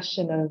always a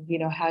question of,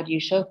 how do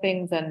you show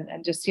things,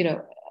 and just,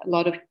 a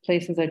lot of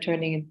places are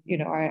turning,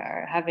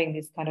 are having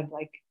these kind of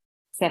like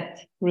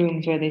set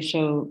rooms where they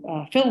show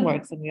film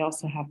works, and we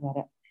also have that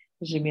at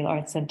the Jameel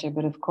Arts Center.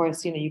 But of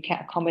course, you know, you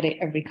can't accommodate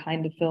every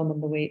kind of film in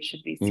the way it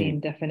should be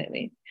seen,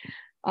 definitely.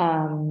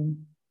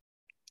 And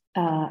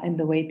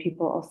the way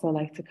people also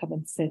like to come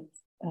and sit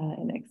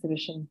in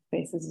exhibition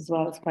spaces as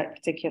well is quite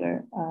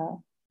particular.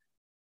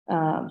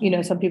 You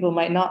know, some people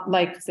might not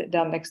like to sit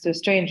down next to a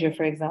stranger,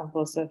 for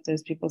example. So if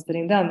there's people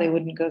sitting down, they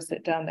wouldn't go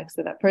sit down next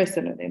to that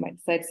person, or they might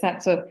decide to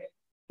stand. So,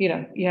 you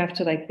know, you have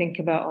to like think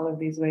about all of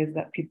these ways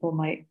that people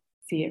might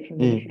see it from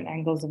the different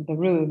angles of the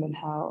room, and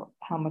how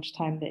much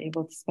time they're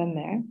able to spend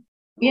there.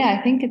 Yeah,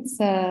 I think it's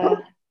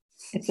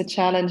a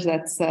challenge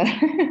that's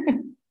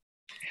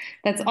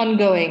that's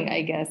ongoing,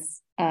 I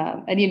guess.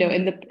 And you know,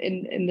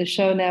 in the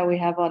show now we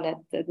have on at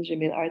the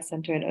Jameel Arts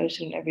Center in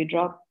Ocean Every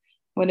Drop,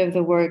 one of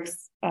the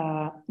works,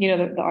 you know,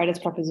 the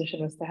artist's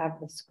proposition was to have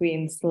the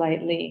screen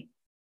slightly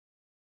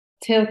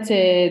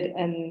tilted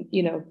and,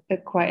 you know,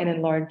 quite an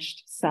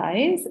enlarged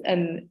size,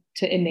 and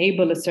to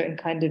enable a certain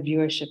kind of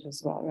viewership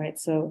as well, right?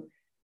 So,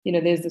 you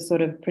know, there's the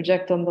sort of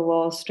project on the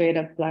wall, straight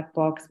up black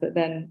box, but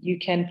then you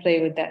can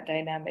play with that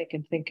dynamic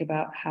and think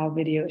about how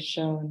video is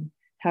shown.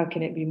 How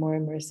can it be more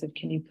immersive?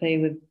 Can you play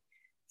with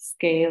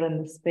scale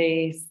and the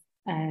space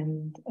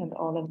and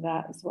all of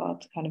that as well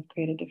to kind of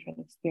create a different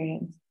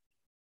experience?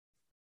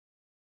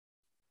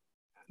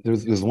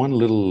 There's one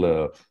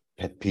little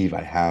pet peeve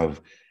I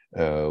have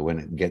when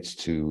it gets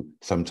to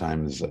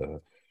sometimes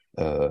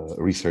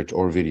research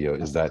or video,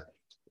 is that,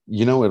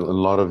 you know, a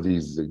lot of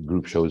these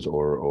group shows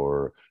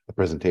or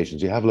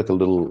presentations, you have like a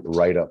little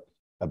write-up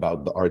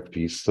about the art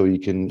piece so you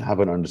can have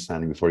an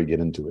understanding before you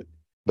get into it.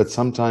 But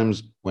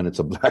sometimes when it's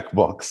a black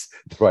box,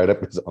 the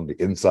write-up is on the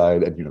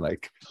inside and you're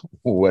like,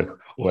 what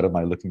am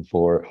I looking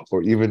for?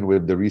 Or even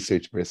with the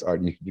research-based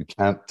art, you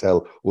can't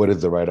tell what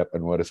is the write-up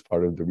and what is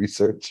part of the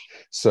research.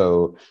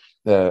 So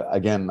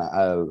again,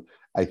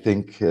 I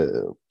think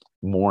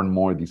more and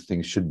more these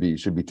things should be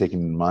taken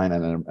in mind.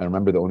 And I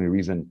remember the only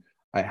reason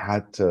I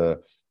had the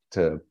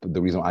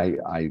reason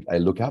I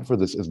look out for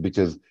this is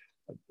because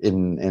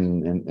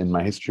in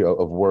my history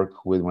of work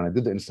with, when I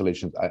did the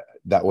installations,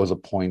 that was a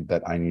point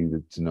that I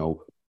needed to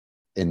know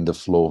in the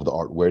flow of the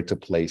art, where to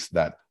place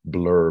that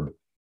blurb.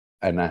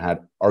 And I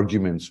had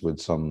arguments with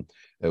some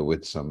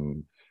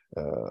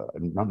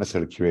not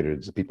necessarily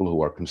curators, people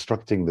who are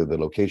constructing the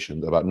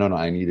locations about, no,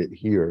 I need it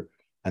here.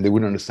 And they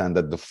wouldn't understand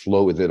that the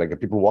flow is it. Like, if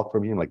people walk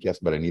from here, I'm like, yes,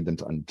 but I need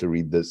them to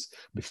read this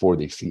before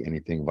they see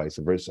anything, vice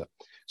versa.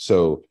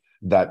 So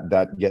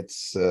that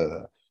gets,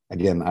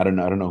 again, I don't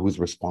know whose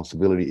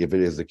responsibility, if it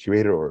is the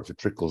curator or if it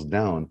trickles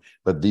down,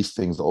 but these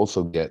things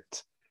also get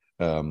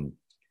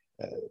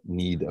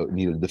need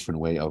a different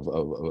way of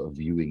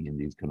viewing in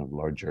these kind of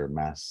larger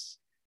mass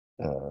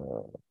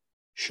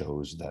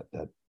shows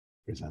that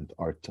present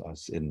art to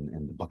us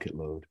in the bucket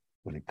load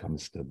when it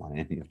comes to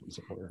biennials.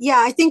 Yeah,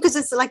 I think because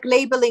it's like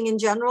labeling in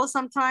general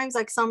sometimes,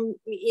 like some,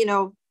 you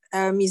know,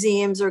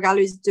 museums or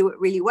galleries do it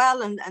really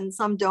well and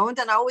some don't.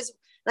 And I always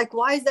like,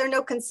 why is there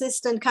no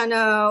consistent kind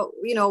of,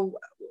 you know,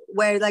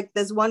 where like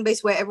there's one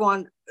base where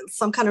everyone,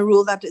 some kind of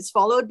rule that is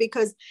followed?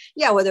 Because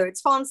yeah, whether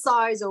it's font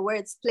size or where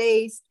it's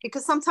placed,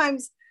 because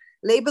sometimes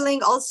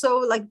labeling also,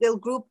 like, they'll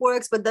group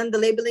works, but then the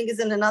labeling is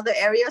in another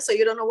area, so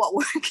you don't know what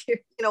work, you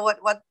know,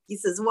 what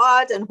piece is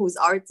what and whose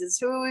art is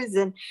whose,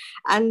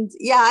 and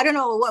yeah, I don't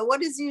know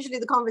what is usually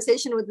the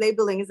conversation with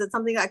labeling. Is it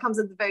something that comes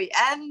at the very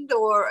end,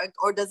 or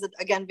does it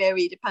again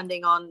vary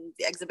depending on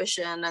the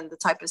exhibition and the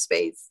type of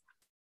space?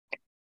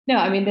 No,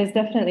 I mean, there's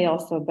definitely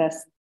also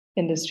best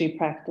industry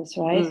practice,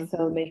 right?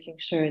 So making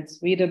sure it's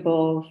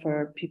readable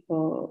for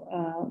people,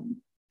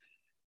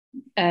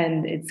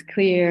 and it's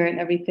clear and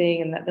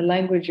everything, and that the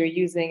language you're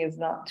using is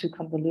not too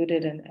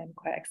convoluted and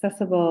quite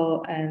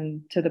accessible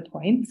and to the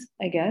point,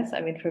 I guess. I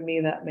mean, for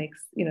me, that makes,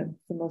 you know,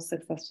 the most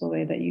successful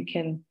way that you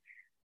can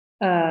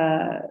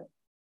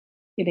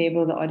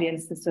enable the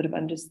audience to sort of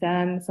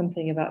understand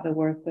something about the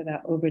work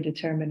without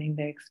over-determining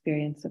their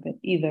experience of it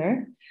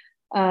either.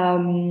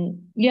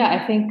 Yeah,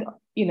 I think,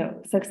 you know,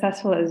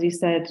 successful, as you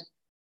said,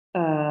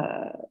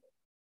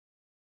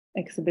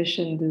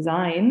 exhibition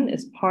design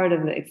is part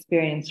of the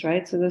experience,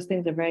 right? So those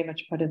things are very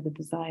much part of the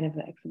design of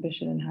the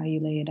exhibition and how you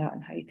lay it out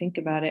and how you think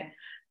about it.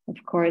 Of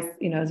course,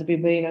 you know, as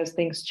everybody knows,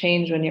 things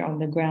change when you're on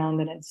the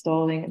ground and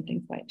installing, and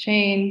things might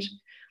change.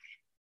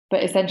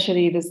 But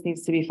essentially, this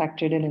needs to be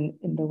factored in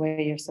the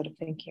way you're sort of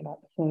thinking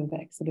about the flow of the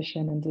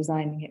exhibition and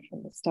designing it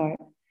from the start.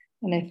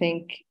 And I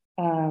think,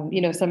 you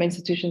know, some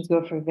institutions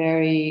go for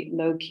very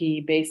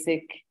low-key,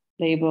 basic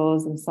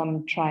labels, and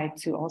some try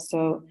to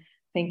also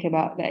think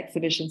about the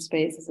exhibition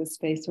space as a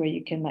space where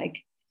you can like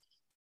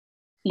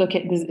look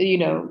at this, you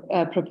know,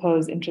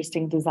 propose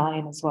interesting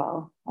design as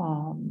well,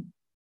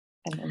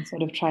 and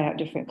sort of try out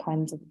different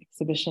kinds of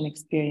exhibition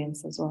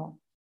experience as well.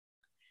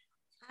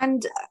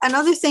 And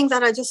another thing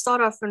that I just thought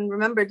of and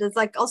remembered is,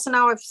 like, also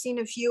now I've seen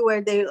a few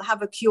where they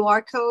have a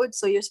QR code,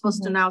 so you're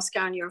supposed to now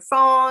scan your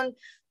phone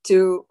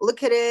to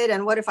look at it.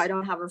 And what if I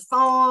don't have a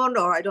phone,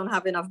 or I don't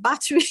have enough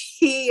battery,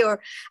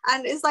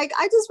 and it's like,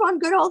 I just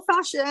want good old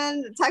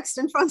fashioned text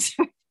in front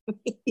of me.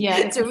 Yeah,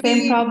 it's the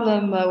same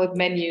problem with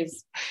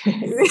menus.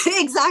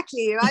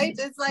 Exactly, right?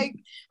 It's like,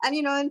 and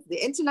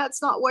the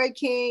internet's not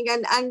working,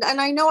 and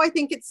I know, I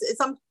think it's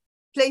some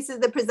places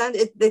they present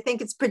it, they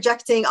think it's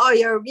projecting, oh,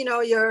 you're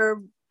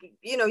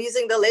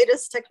using the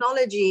latest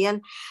technology,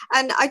 and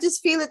I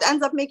just feel it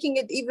ends up making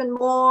it even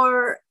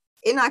more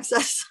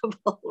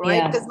inaccessible,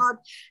 right? Because not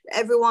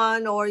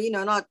everyone, or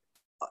not,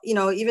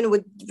 even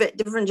with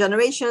different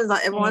generations,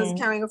 not everyone's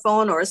carrying a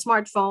phone or a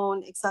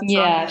smartphone, etc.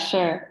 Yeah,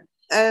 sure.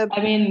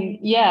 I mean,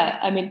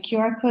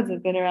 QR codes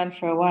have been around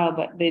for a while,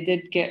 but they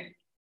did get,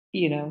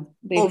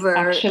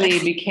 actually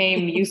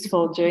became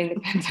useful during the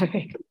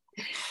pandemic.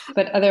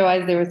 But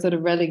otherwise, they were sort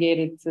of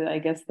relegated to, I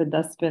guess, the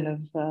dustbin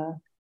of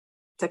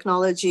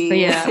technology.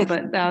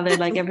 But now they're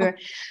like everywhere.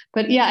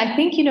 But yeah, I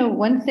think,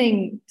 one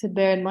thing to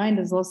bear in mind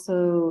is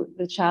also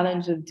the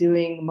challenge of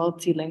doing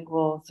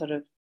multilingual sort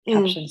of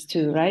captions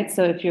too, right?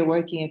 So if you're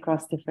working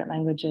across different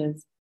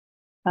languages,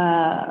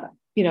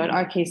 in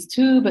our case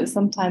two, but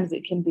sometimes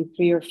it can be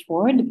 3 or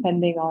 4,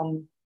 depending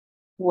on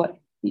what,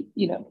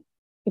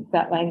 if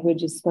that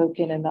language is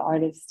spoken and the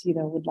artist,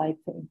 would like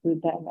to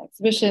include that in the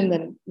exhibition,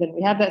 then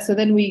we have that. So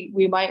then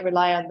we might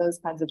rely on those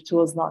kinds of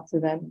tools, not to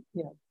then,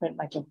 print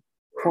like a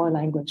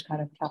 4-language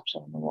kind of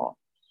caption on the wall.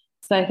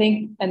 So I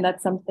think, and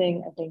that's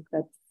something I think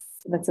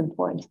that's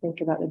important to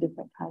think about, the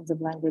different kinds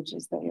of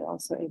languages that you're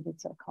also able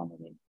to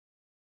accommodate.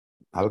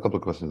 I have a couple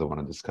of questions I want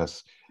to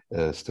discuss,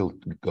 still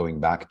going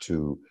back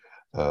to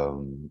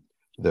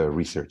the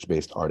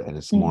research-based art, and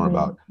it's more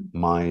about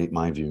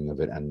my viewing of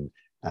it, and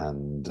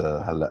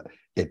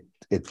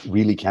it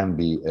really can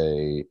be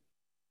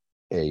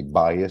a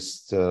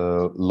biased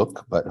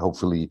look, but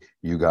hopefully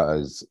you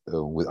guys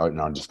with art in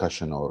our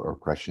discussion or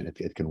correction,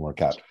 it can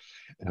work out.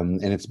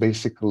 And it's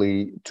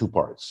basically 2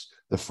 parts.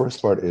 The first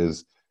part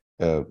is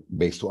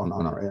based on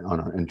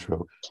our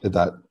intro,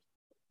 that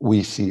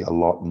we see a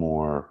lot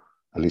more,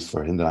 at least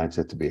for Hind and I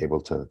to be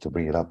able to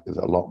bring it up, is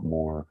a lot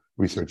more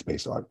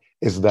research-based art.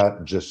 Is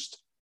that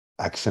just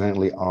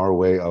accidentally our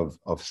way of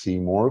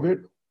seeing more of it,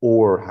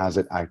 or has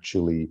it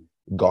actually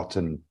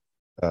gotten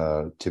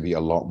to be a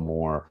lot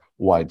more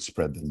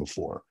widespread than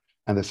before?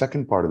 And the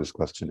second part of this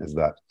question is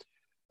that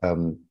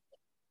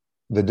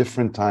the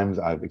different times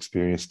I've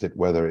experienced it,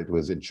 whether it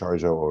was in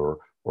Sharjah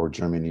or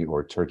Germany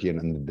or Turkey,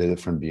 and the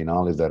different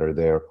biennales that are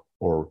there,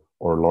 or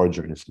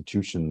larger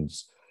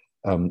institutions,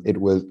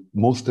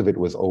 most of it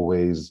was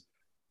always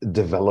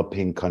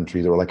developing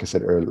countries, or like I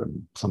said earlier,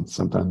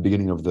 sometime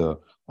beginning of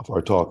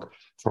our talk,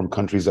 from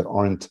countries that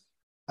aren't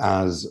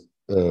as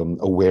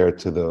aware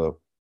to the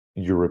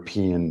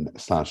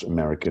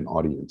European/American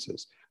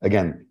audiences.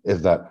 Again,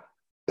 is that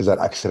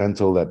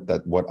accidental,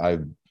 that what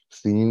I've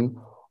seen,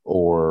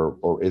 or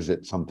is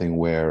it something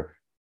where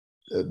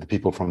the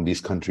people from these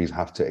countries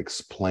have to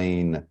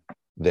explain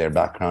their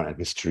background and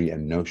history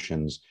and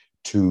notions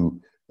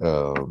to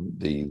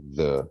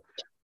the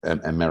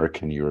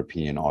American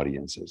European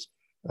audiences?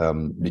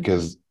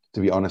 Because to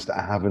be honest,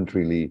 I haven't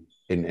really,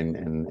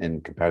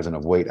 in comparison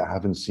of weight, I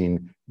haven't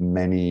seen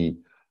many,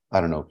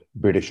 I don't know,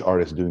 British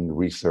artists doing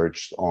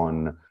research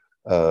on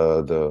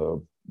the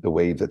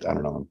way that, I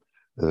don't know,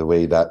 the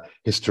way that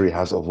history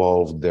has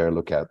evolved their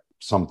look at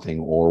something,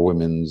 or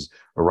women's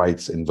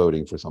rights in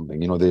voting for something.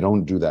 They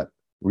don't do that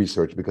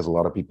research, because a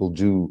lot of people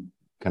do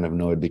kind of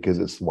know it because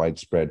it's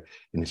widespread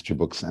in history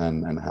books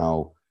and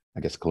how, I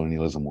guess,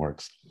 colonialism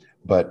works.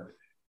 But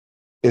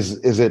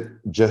is it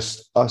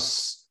just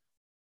us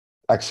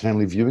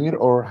accidentally viewing it,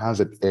 or has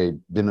it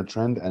been a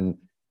trend,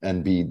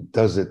 and B,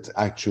 does it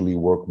actually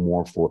work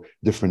more for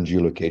different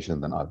geolocations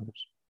than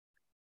others?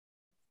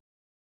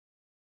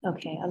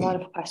 Okay, a lot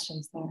of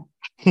questions there.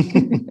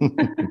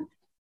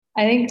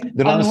 I think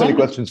they're not necessarily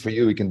questions for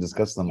you. We can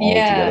discuss them all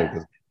together,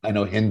 because I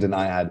know Hind and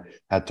I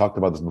had talked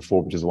about this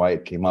before, which is why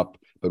it came up.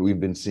 But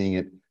we've been seeing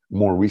it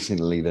more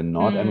recently than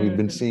not, and we've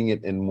been seeing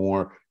it in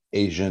more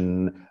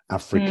Asian,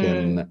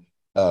 African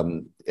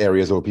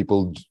areas where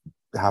people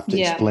have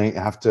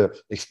to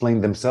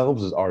explain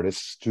themselves as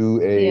artists to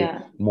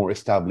a more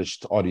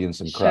established audience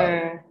and crowd.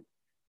 Sure.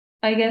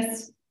 I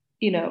guess,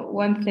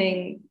 one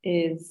thing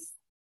is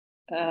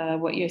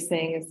what you're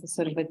saying is to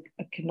sort of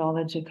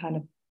acknowledge a kind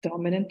of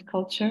dominant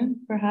culture,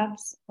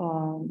 perhaps,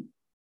 or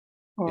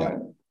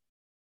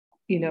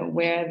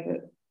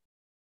where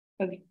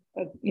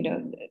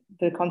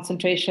the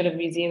concentration of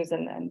museums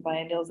and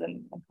biennials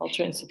and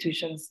cultural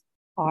institutions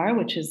are,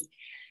 which is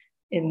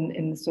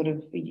in sort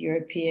of the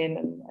European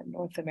and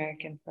North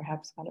American,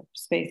 perhaps, kind of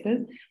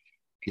spaces.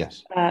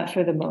 Yes.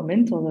 For the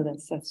moment, although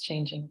that's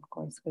changing, of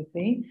course,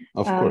 quickly.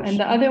 Of course. And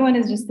the other one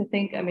is just to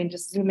think,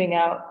 just zooming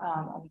out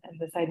on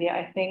this idea,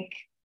 I think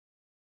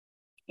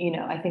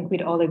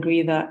we'd all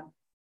agree that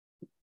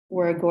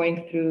we're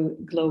going through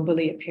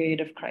globally a period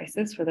of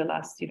crisis for the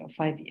last,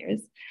 5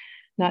 years,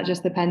 not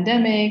just the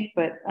pandemic,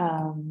 but,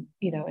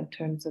 in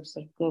terms of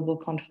sort of global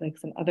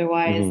conflicts and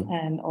otherwise,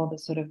 and all the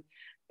sort of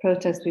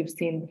protests we've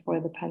seen before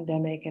the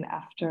pandemic and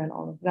after and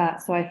all of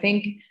that. So I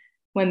think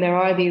when there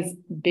are these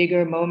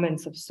bigger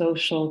moments of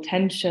social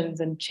tensions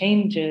and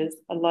changes,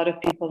 a lot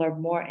of people are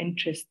more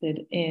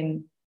interested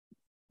in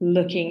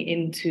looking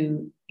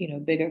into,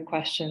 bigger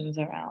questions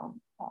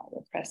around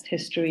repressed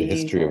histories, the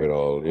history of it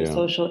all, or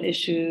social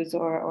issues,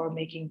 or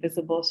making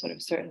visible sort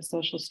of certain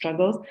social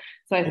struggles.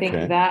 So I think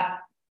that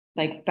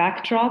like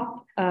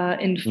backdrop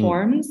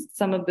informs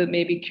some of the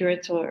maybe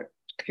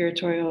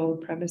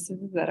curatorial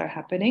premises that are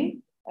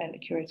happening, and the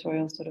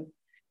curatorial sort of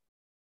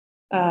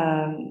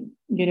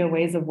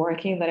ways of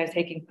working that are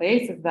taking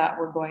place, is that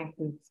we're going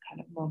through this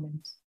kind of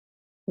moment,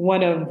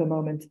 one of the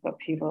moments of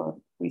upheaval of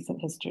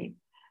recent history.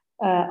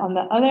 On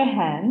the other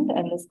hand,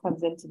 and this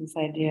comes into this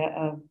idea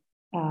of,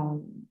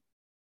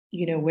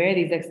 where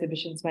these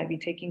exhibitions might be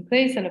taking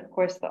place. And of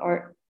course, the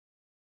art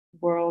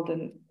world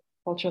and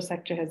cultural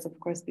sector has, of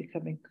course,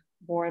 becoming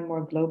more and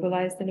more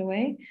globalized in a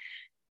way.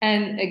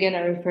 And again,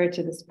 I refer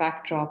to this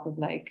backdrop of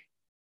like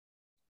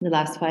the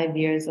last 5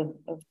 years of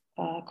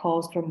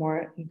calls for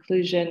more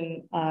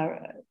inclusion,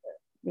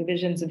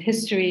 revisions of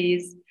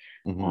histories,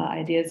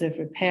 ideas of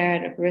repair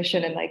and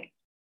apparition, and like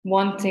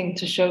wanting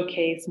to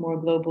showcase more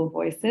global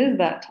voices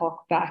that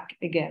talk back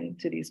again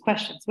to these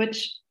questions,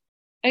 which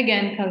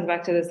again comes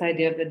back to this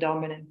idea of the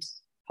dominant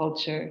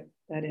culture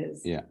that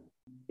is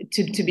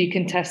to be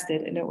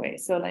contested in a way.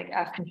 So like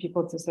asking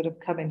people to sort of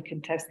come and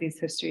contest these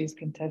histories,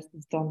 contest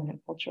this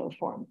dominant cultural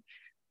form.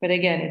 But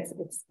again,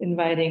 it's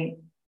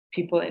inviting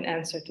people in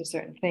answer to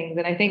certain things.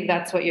 And I think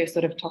that's what you're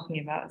sort of talking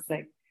about. It's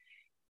like,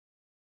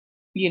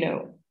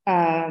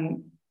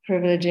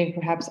 privileging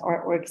perhaps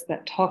artworks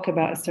that talk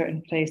about a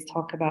certain place,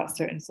 talk about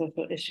certain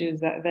social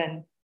issues that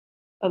then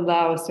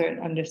allow a certain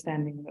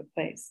understanding of a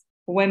place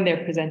when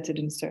they're presented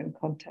in certain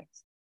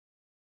contexts.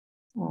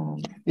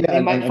 They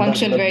might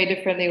function very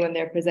differently when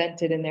they're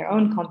presented in their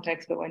own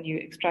context, but when you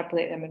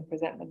extrapolate them and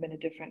present them in a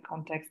different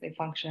context,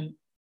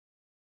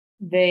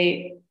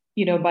 they,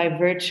 by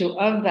virtue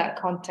of that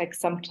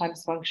context,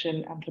 sometimes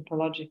function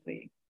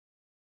anthropologically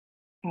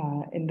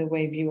in the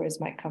way viewers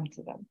might come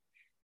to them.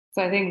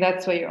 So I think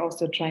that's what you're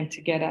also trying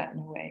to get at in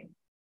a way.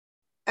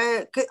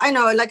 I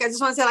know, like, I just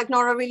want to say, like,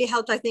 Nora really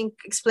helped, I think,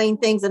 explain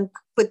things and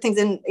put things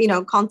in,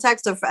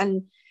 context of,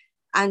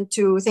 and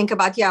to think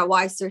about,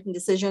 why certain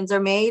decisions are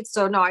made.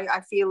 So no,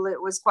 I feel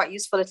it was quite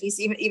useful, at least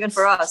even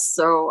for us.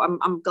 So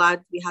I'm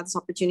glad we had this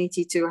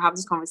opportunity to have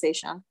this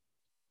conversation.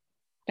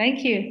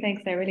 Thank you.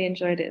 Thanks. I really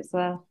enjoyed it as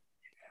well.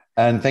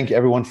 And thank you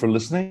everyone for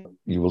listening.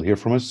 You will hear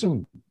from us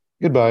soon.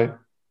 Goodbye.